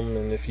film,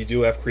 and if you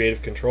do have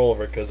creative control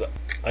over it, because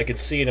I could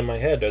see it in my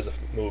head as a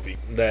movie.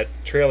 That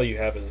trailer you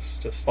have is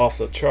just off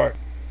the chart.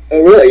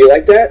 Oh, really? You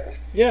like that?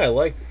 Yeah, I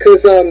like.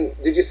 Because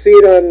did you see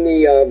it on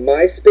the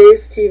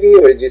MySpace TV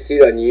or did you see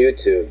it on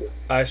YouTube?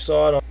 I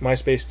saw it on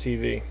MySpace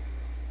TV.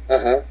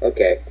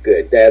 Okay,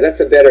 good. Yeah, that's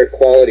a better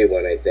quality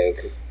one, I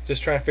think.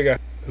 Just trying to figure out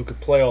who could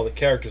play all the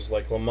characters,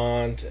 like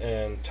Lamont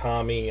and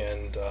Tommy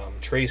and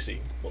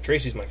Tracy. Well,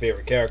 Tracy's my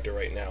favorite character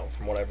right now,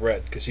 from what I've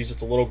read, because she's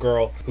just a little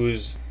girl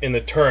who's in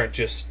the turret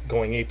just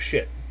going ape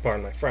shit.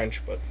 Pardon my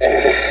French, but...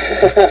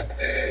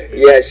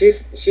 Yeah,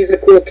 she's a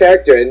cool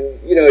character, and,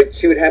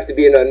 she would have to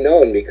be an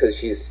unknown because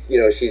she's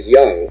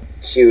young.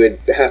 She would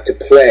have to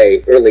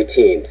play early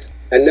teens.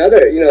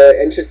 Another,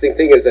 interesting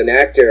thing is an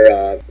actor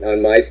on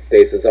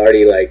MySpace is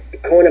already like,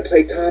 I want to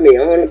play Tommy,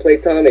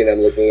 and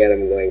I'm looking at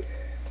him going,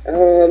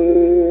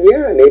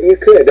 yeah, maybe you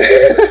could.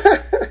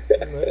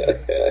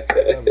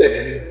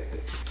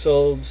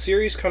 So,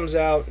 series comes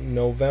out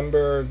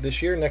November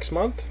this year, next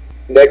month?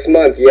 Next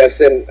month,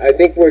 yes, and I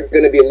think we're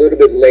going to be a little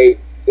bit late.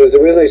 It was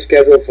originally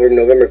scheduled for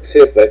November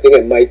 5th, but I think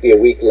it might be a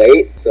week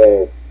late,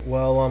 so...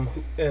 Well,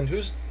 and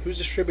who's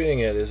distributing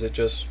it? Is it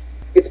just...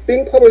 It's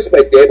being published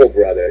by Dable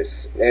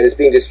Brothers, and it's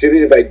being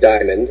distributed by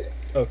Diamond.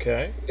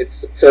 Okay.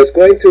 It's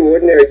going through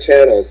ordinary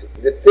channels.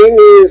 The thing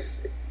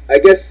is, I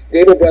guess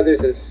Dable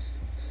Brothers is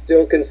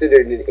still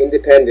considered an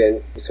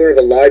independent, sort of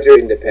a larger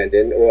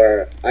independent,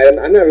 or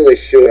I'm not really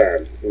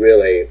sure,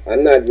 really.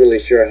 I'm not really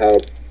sure how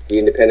the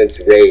independents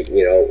rate,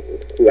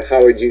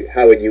 how would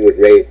you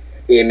rate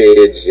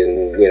Image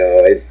and,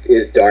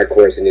 is Dark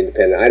Horse an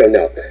independent? I don't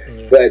know.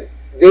 Mm-hmm. But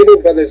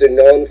Dable Brothers are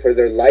known for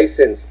their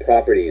licensed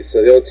properties,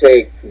 so they'll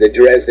take the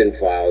Dresden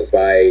Files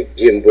by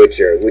Jim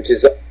Butcher, which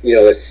is,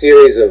 a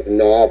series of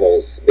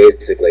novels,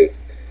 basically.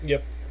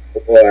 Yep.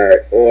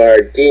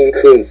 Or Dean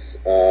Koontz,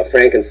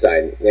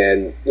 Frankenstein.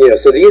 And,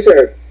 so these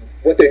are,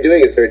 what they're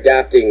doing is they're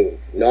adapting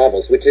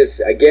novels, which is,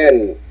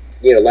 again,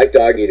 like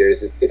Dog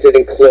Eaters, it's an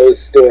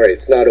enclosed story.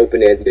 It's not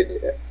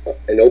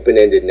an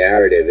open-ended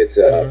narrative. It's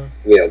a,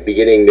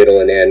 beginning,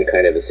 middle, and end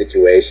kind of a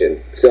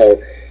situation. So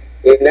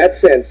in that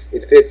sense,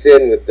 it fits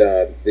in with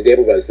the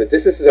Dable Brothers. But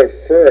this is their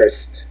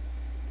first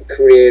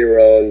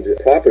creator-owned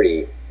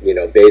property,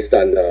 based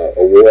on the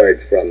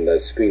award from the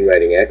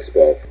Screenwriting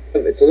Expo.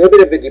 It's a little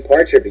bit of a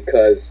departure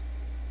because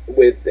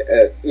with,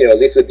 at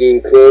least with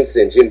Dean Koontz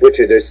and Jim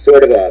Butcher, there's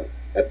sort of a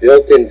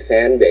built-in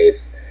fan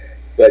base.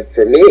 But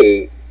for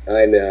me,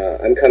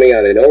 I'm coming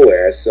out of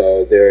nowhere,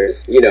 so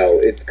there's,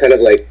 it's kind of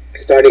like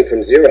starting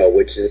from zero,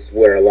 which is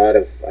where a lot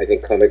of, I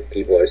think, comic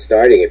people are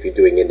starting if you're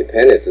doing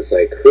independence. It's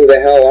like, who the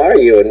hell are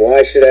you, and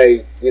why should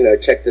I,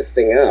 check this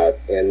thing out?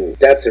 And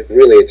that's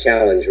really a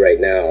challenge right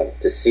now,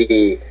 to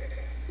see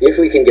if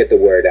we can get the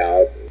word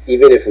out.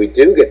 Even if we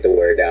do get the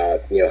word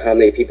out, how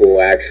many people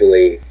will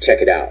actually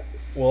check it out.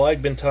 Well,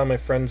 I've been telling my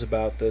friends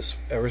about this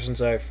ever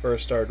since I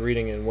first started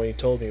reading it, and when you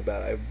told me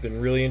about it, I've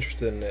been really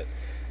interested in it.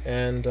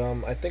 And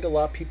I think a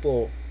lot of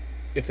people,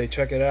 if they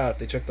check it out, if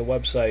they check the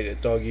website at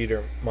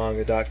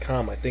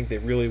dogeatermanga.com, I think they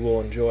really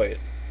will enjoy it.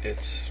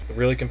 It's a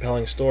really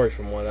compelling story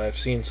from what I've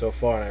seen so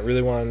far, and I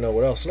really want to know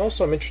what else. And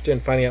also I'm interested in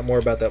finding out more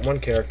about that one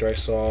character I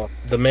saw,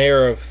 the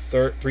mayor of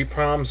Three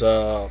Proms.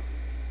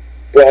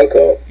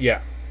 Bronco.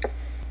 Yeah.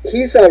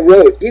 He's a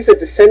roach. He's a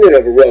descendant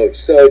of a roach.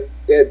 So,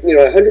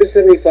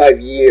 175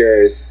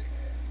 years...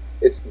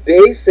 It's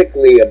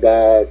basically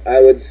about,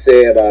 I would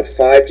say, about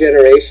 5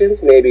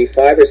 generations, maybe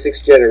 5 or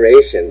 6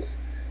 generations.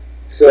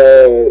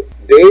 So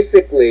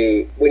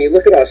basically, when you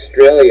look at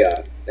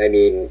Australia, I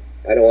mean,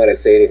 I don't want to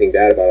say anything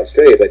bad about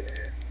Australia, but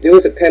there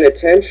was a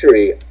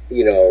penitentiary,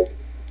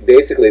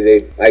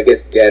 basically I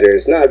guess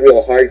debtors, not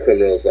real hard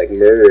criminals like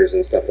murderers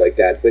and stuff like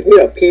that, but,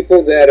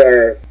 people that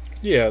are...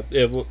 Yeah,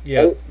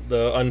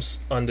 the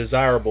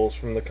undesirables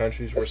from the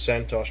countries were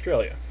sent to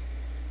Australia.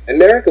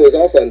 America was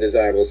also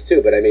undesirables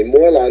too, but I mean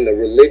more along the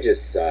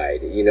religious side,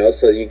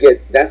 so you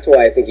get, that's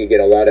why I think you get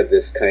a lot of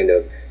this kind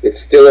of,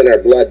 it's still in our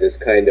blood, this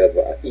kind of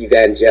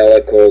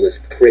evangelical, this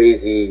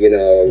crazy,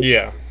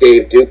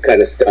 Dave Duke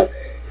kind of stuff,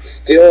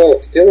 still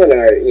in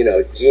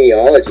our,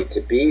 genealogy to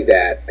be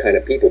that kind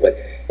of people. But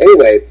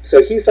anyway,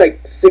 so he's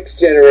like 5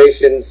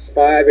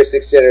 or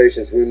 6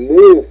 generations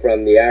removed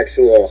from the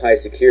actual high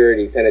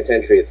security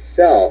penitentiary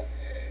itself.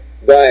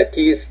 But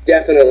he's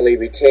definitely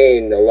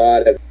retained a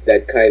lot of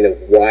that kind of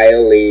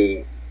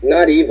wily,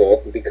 not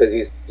evil, because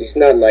he's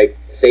not like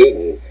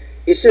Satan.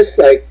 He's just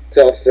like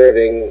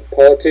self-serving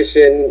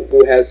politician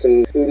who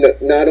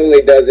not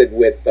only does it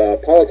with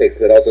politics,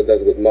 but also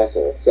does it with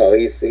muscle. So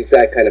he's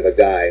that kind of a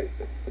guy.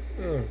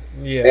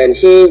 Yeah.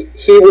 And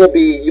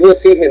you will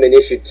see him in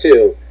issue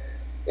 2,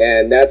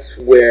 and that's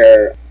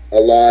where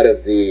a lot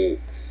of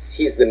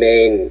he's the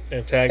main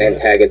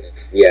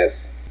antagonist.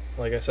 Yes.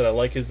 Like I said, I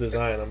like his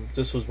design. I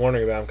just was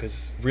wondering about him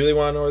because I really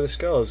want to know where this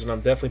goes, and I'm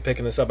definitely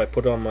picking this up. I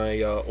put it on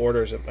my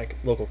orders at my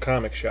local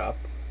comic shop.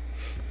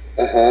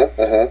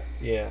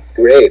 Yeah.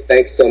 Great,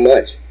 thanks so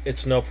much.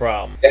 It's no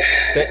problem.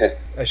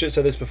 I should have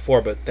said this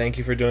before, but thank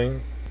you for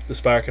doing the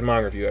Spirekin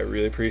Manga Review. I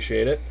really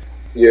appreciate it.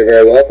 You're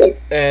very welcome.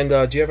 And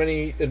do you have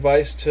any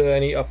advice to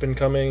any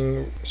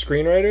up-and-coming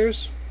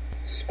screenwriters?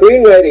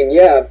 Screenwriting,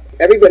 yeah.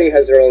 Everybody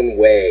has their own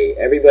way.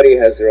 Everybody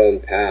has their own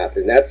path,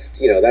 and that's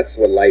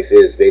what life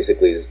is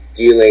basically, is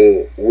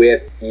dealing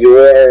with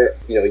your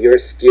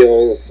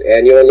skills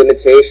and your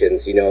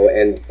limitations,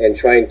 and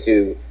trying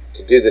to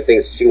do the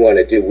things that you want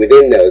to do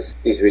within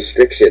these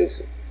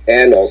restrictions,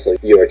 and also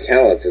your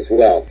talents as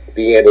well.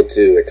 Being able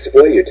to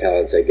exploit your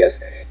talents, I guess.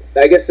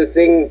 I guess the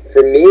thing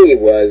for me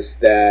was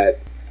that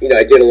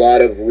I did a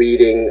lot of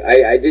reading.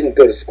 I didn't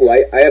go to school.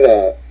 I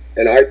have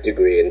an art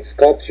degree in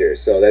sculpture,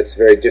 so that's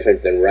very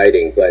different than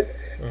writing, but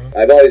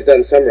I've always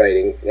done some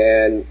writing.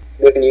 And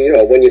when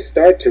you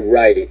start to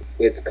write,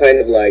 it's kind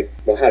of like,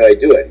 well, how do I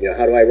do it?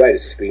 How do I write a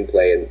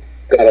screenplay? And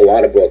got a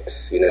lot of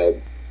books,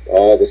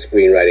 all the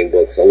screenwriting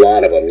books, a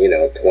lot of them,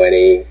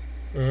 20,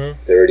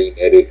 30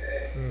 maybe.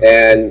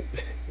 And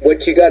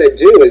what you got to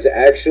do is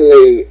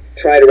actually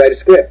try to write a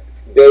script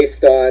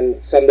based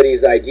on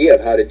somebody's idea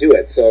of how to do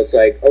it. So it's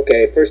like,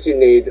 okay, first you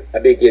need a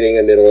beginning,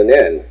 a middle, and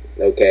end.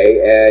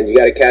 Okay, and you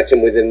got to catch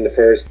them within the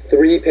first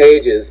 3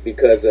 pages,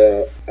 because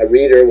a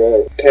reader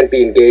can't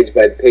be engaged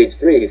by page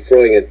 3. He's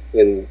throwing it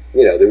in,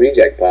 the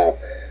reject pile.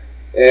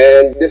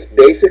 And this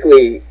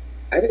basically,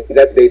 I think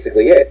that's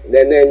basically it.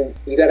 And then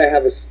you got to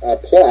have a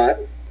plot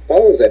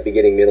follows that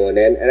beginning, middle, and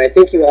end. And I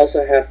think you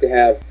also have to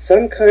have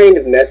some kind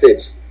of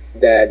message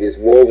that is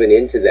woven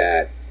into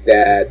that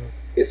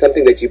is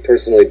something that you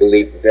personally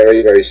believe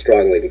very, very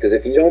strongly. Because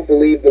if you don't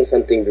believe in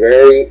something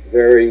very,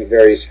 very,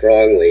 very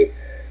strongly,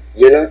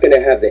 you're not going to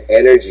have the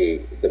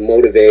energy, the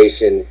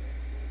motivation,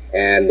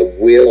 and the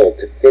will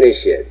to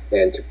finish it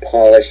and to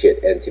polish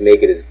it and to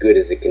make it as good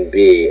as it can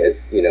be,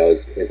 as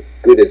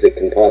good as it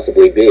can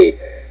possibly be,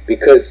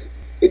 because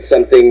it's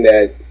something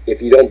that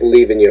if you don't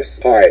believe in your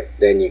heart,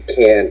 then you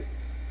can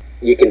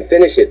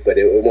finish it, but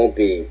it won't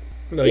be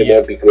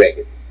won't be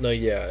great. No,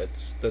 yeah,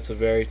 that's a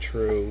very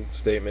true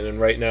statement, and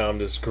right now I'm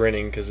just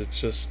grinning because it's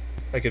just,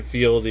 I could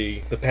feel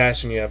the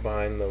passion you have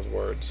behind those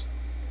words.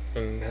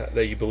 And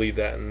that you believe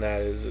that, and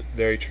that is a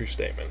very true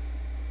statement.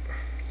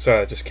 Sorry,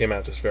 that just came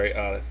out just very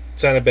odd. It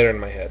sounded better in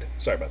my head.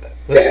 Sorry about that.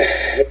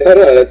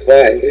 No, that's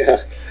fine.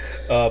 Yeah.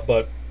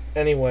 But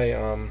anyway,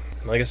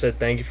 like I said,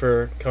 thank you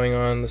for coming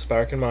on the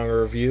Sparkin Manga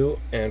Review.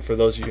 And for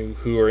those of you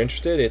who are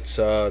interested, it's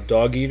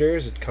Dog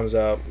Eaters. It comes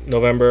out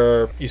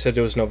November. You said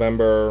it was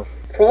November.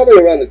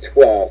 Probably around the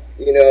 12th.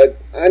 You know,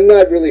 I'm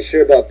not really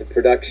sure about the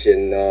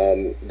production.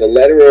 The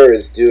letterer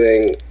is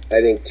doing,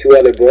 I think, 2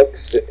 other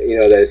books, you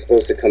know, that is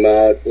supposed to come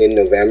out in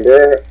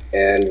November,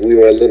 and we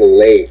were a little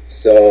late,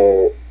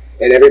 so,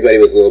 and everybody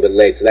was a little bit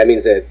late, so that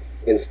means that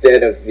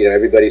instead of, you know,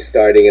 everybody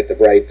starting at the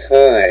right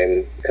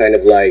time, kind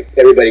of like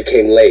everybody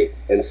came late,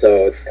 and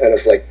so it's kind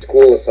of like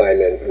school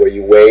assignment where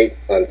you wait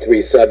on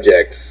 3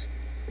 subjects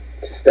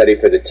to study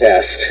for the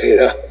test, you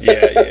know?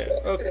 Yeah.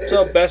 Okay,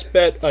 so best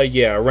bet,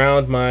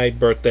 around my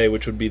birthday,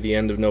 which would be the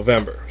end of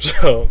November.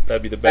 So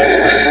that'd be the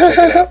best time to pick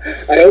it up.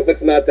 I hope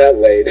it's not that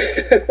late.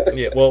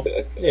 Yeah, well,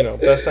 you know,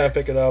 best time to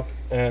pick it up.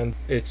 And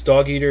it's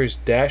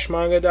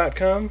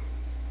dogeaters-manga.com.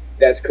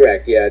 That's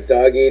correct, yeah.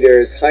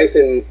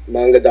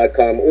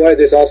 Dogeaters-manga.com. Or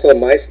there's also a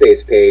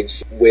MySpace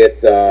page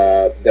with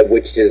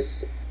which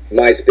is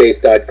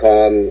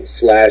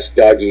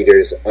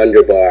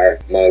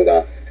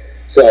myspace.com/dogeaters_manga.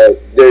 So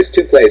there's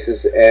 2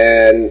 places,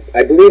 and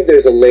I believe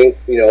there's a link,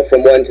 you know,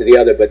 from one to the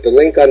other, but the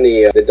link on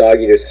the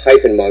Dog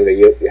Eaters-manga,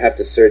 you have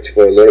to search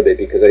for a little bit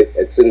because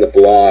it's in the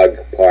blog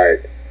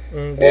part.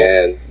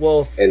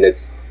 We'll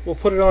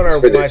put it on our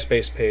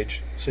MySpace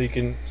page so you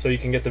can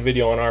get the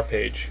video on our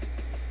page.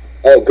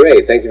 Oh,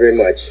 great. Thank you very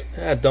much.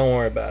 Don't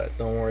worry about it.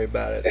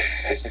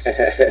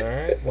 All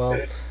right.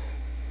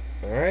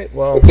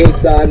 Well. Okay,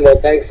 son. Well,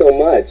 thanks so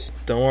much.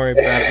 Don't worry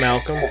about it,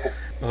 Malcolm.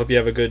 I hope you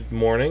have a good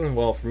morning.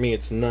 Well, for me,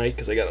 it's night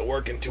because I got to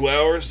work in 2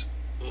 hours.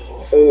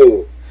 Ugh.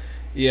 Ooh.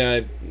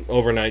 Yeah,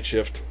 overnight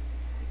shift.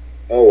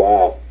 Oh,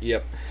 wow.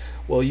 Yep.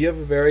 Well, you have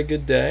a very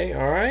good day,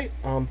 all right?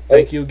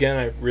 Thank you again.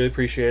 I really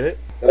appreciate it.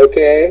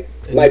 Okay.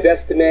 My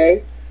best to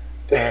May.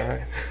 All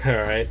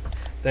right.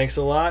 Thanks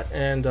a lot,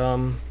 and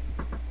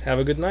have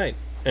a good night.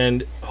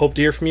 And hope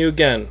to hear from you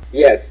again.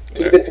 Yes.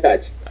 Keep in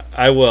touch.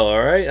 I will,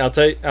 all right?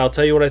 I'll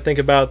tell you what I think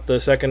about the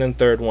second and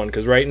third one,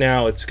 because right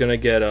now it's going to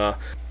get our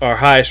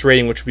highest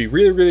rating, which would be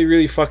really, really,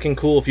 really fucking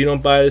cool. If you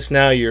don't buy this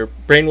now, your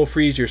brain will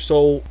freeze, your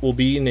soul will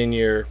be eaten, and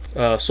your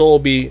soul will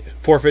be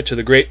forfeit to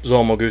the great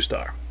Zolmo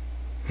Gustar.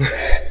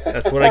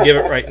 That's what I give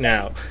it right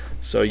now.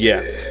 So,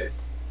 yeah.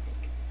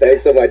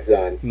 Thanks so much,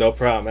 Zon. No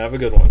problem. Have a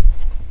good one.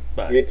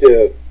 Bye. You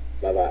too.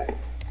 Bye-bye.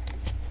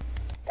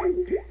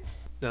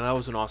 Now, that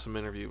was an awesome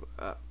interview.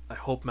 I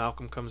hope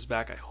Malcolm comes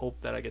back. I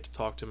hope that I get to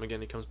talk to him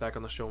again. He comes back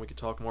on the show and we can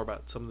talk more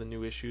about some of the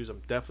new issues.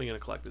 I'm definitely going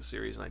to collect this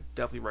series, and I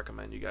definitely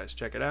recommend you guys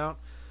check it out.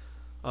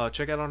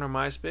 Check out on our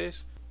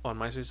MySpace, on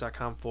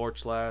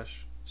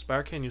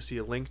myspace.com/Spirekin. You'll see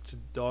a link to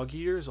Dog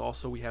Eaters.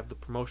 Also, we have the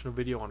promotional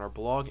video on our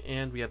blog,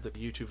 and we have the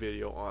YouTube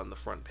video on the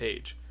front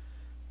page.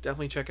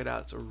 Definitely check it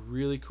out. It's a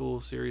really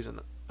cool series, and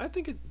I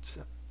think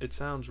it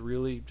sounds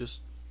really just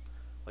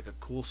like a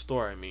cool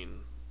story. I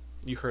mean,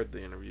 you heard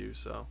the interview,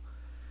 so...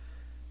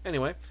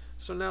 Anyway,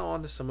 so now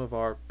on to some of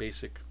our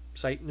basic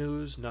site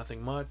news.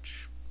 Nothing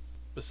much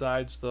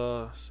besides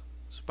the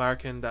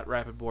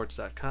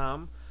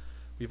Spirekin.rapidboards.com.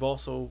 We've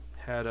also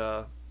had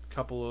a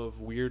couple of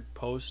weird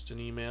posts and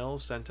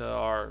emails sent to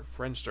our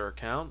Friendster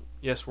account.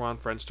 Yes, we're on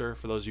Friendster,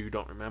 for those of you who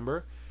don't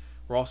remember.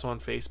 We're also on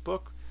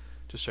Facebook.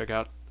 Just check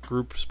out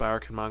Group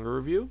Spirekin Manga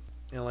Review.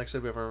 And like I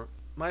said, we have our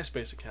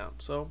MySpace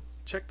account. So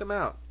check them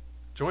out.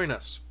 Join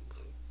us.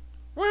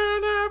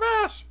 We're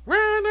nervous!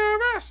 We're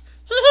nervous!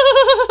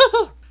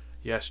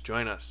 Yes,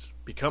 join us.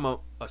 Become a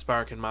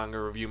Spirekin Manga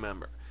Review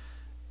member.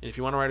 And if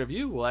you want to write a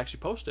review, we'll actually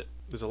post it.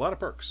 There's a lot of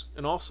perks.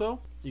 And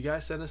also, you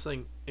guys send us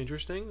something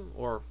interesting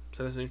or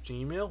send us an interesting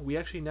email. We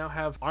actually now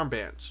have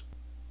armbands.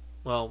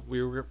 Well,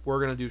 we're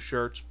going to do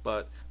shirts,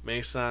 but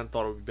Mason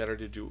thought it would be better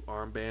to do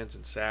armbands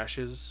and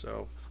sashes.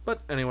 So,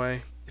 but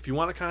anyway, if you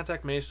want to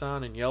contact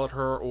Mason and yell at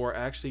her or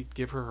actually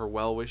give her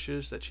well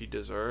wishes that she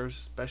deserves,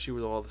 especially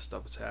with all the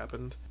stuff that's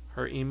happened,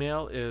 her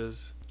email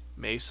is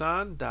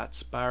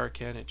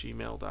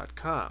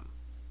mason.spirekin@gmail.com.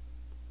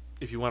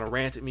 If you want to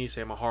rant at me,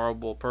 say I'm a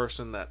horrible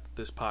person, that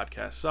this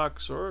podcast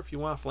sucks, or if you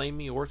want to flame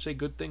me or say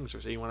good things,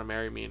 or say you want to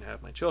marry me and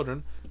have my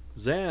children,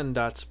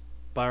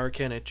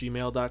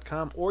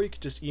 zan.spirekin@gmail.com, or you could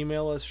just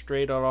email us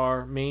straight on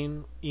our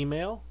main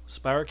email,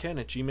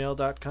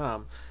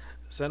 spirekin@gmail.com.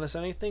 Send us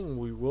anything,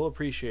 we will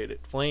appreciate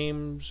it.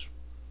 Flames,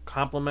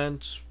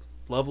 compliments,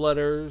 love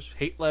letters,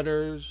 hate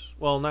letters.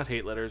 Well, not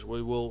hate letters.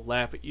 We will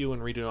laugh at you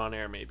and read it on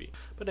air maybe.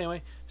 But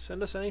anyway,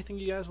 send us anything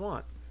you guys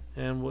want,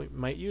 and we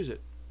might use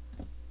it.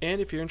 And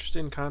if you're interested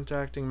in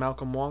contacting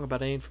Malcolm Wong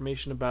about any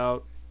information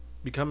about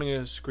becoming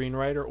a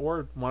screenwriter,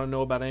 or want to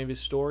know about any of his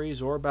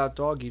stories or about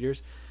Dog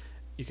Eaters,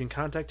 you can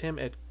contact him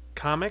at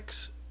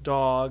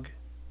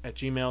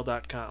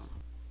comicsdog@gmail.com.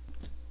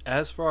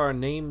 As for our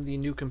Name the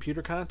New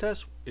Computer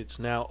contest, it's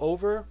now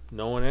over.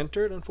 No one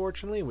entered,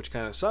 unfortunately, which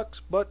kind of sucks,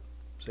 but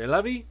c'est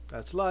la vie.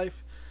 That's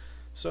life.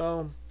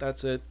 So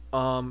that's it.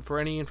 For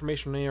any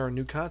information on our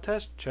new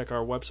contest, check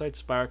our website,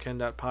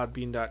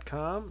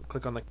 spireken.podbean.com.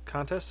 Click on the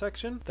contest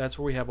section. That's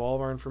where we have all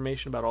of our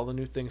information about all the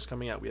new things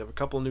coming out. We have a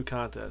couple of new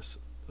contests,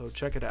 so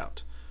check it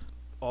out.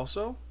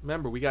 Also,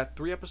 remember, we got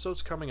 3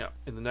 episodes coming up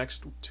in the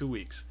next 2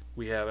 weeks.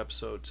 We have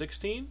episode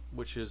 16,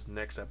 which is the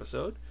next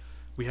episode.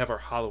 We have our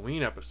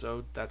Halloween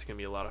episode. That's going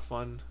to be a lot of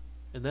fun.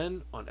 And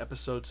then on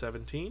episode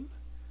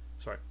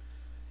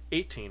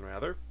 18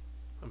 rather.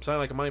 I'm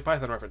sounding like a Monty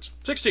Python reference.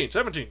 16,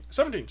 17,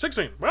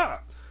 16. Ah!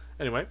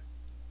 Anyway,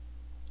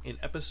 in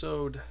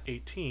episode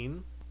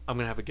 18, I'm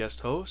going to have a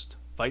guest host,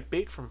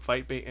 Fightbait from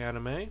Fightbait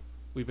Anime.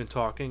 We've been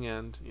talking,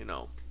 and,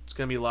 it's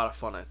going to be a lot of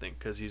fun, I think,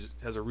 because he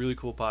has a really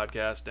cool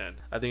podcast, and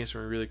I think it's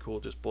going to be really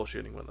cool just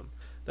bullshitting with him.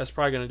 That's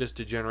probably going to just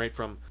degenerate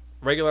from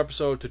regular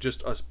episode to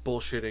just us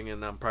bullshitting,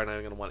 and I'm probably not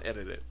even going to want to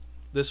edit it.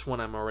 This one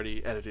I'm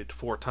already edited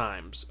 4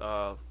 times.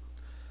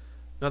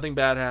 Nothing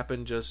bad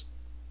happened, just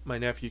my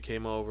nephew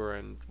came over,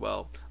 and,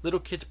 well, little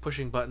kids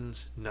pushing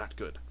buttons, not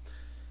good.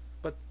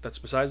 But that's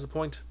besides the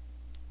point,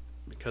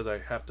 because I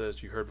have to,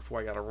 as you heard before,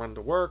 I gotta run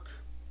to work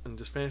and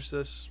just finish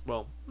this.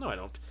 Well, no, I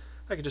don't.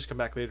 I could just come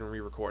back later and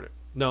re-record it.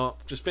 No,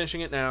 just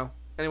finishing it now.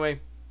 Anyway,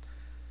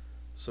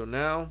 so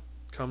now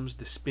comes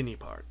the spinny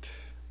part.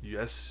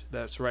 Yes,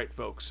 that's right,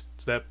 folks.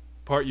 It's that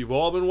part you've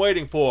all been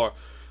waiting for.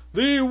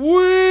 The Wheel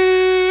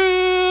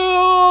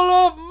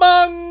of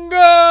Manga!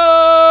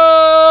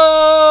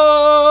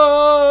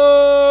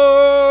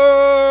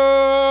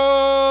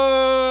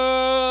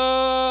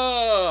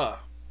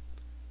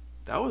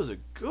 That was a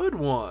good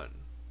one.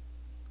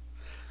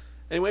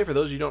 Anyway, for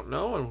those of you who don't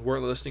know and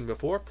weren't listening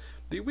before,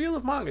 the Wheel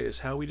of Manga is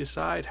how we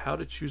decide how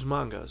to choose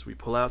mangas. We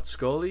pull out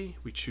Scully,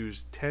 we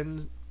choose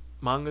 10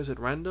 mangas at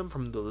random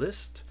from the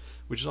list,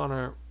 which is on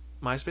our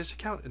MySpace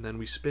account, and then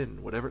we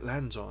spin whatever it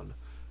lands on.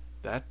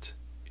 That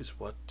is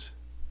what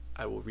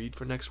I will read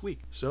for next week.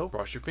 So,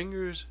 cross your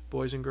fingers,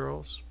 boys and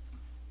girls.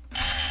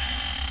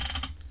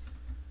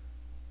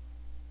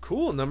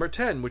 Cool, number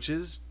 10, which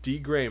is D.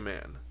 Gray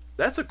Man.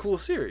 That's a cool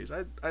series.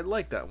 I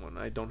like that one.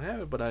 I don't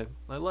have it, but I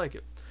like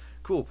it.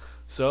 Cool.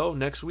 So,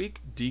 next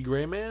week, D.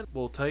 Gray Man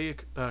will tell you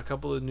a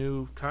couple of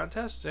new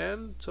contests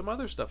and some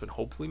other stuff, and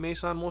hopefully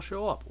Mason will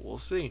show up. We'll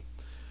see.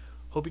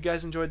 Hope you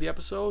guys enjoyed the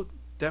episode.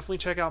 Definitely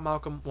check out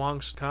Malcolm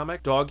Wong's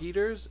comic, Dog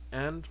Eaters,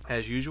 and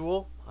as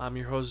usual, I'm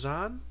your host,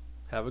 Zahn.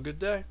 Have a good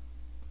day.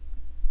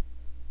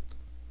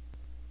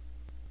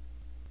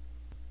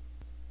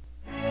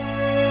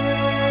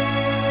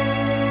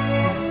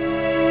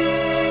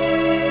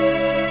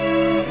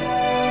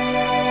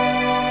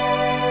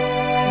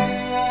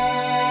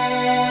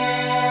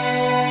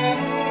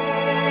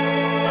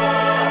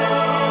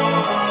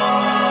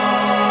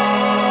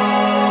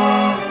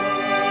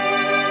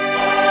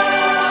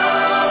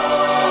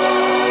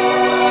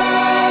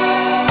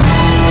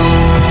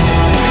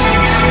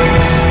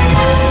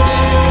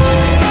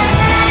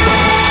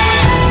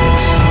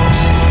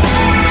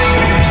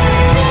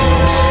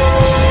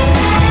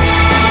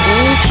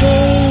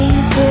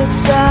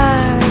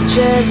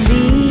 Just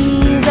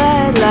these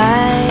I'd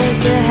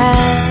like to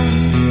have.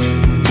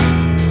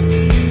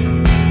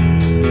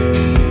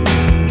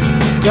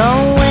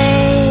 Don't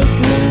wake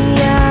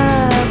me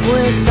up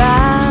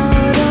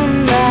without a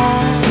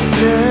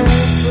master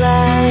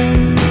plan.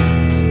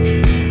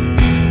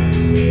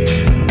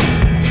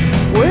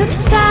 With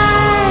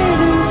sight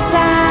and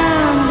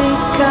sound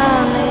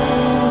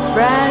becoming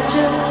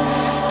fragile,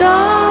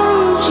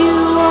 don't you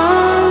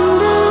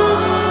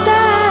understand?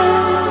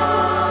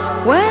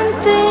 When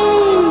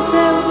things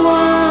that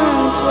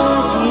once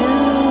were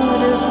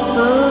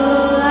beautiful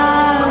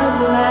are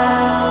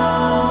bland.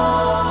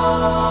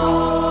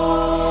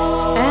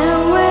 And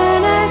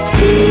when I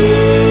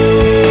feel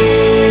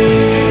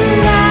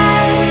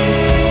like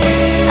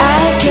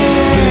I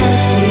can't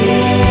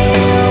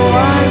feel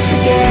once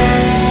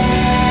again,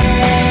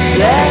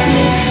 let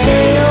me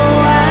stay a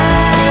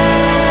while,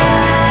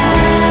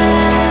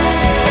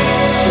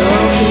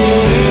 soak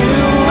it in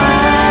a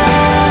while.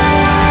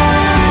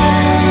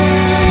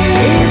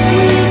 If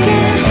we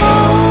can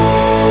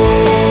hold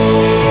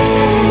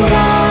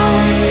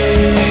on,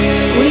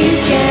 we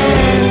can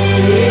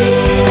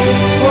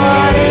fix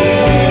what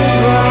is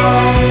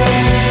wrong.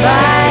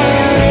 Buy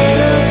a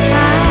little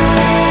time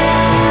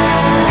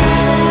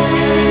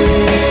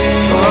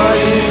for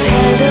this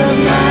head of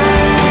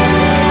mine,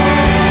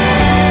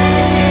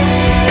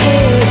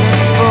 paid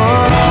for.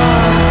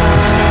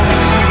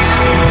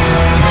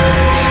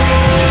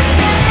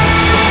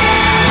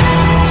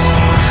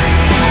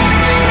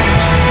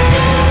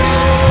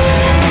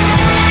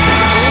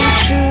 In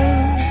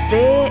truth,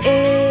 there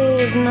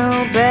is no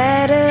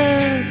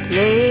better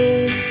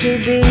place to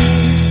be.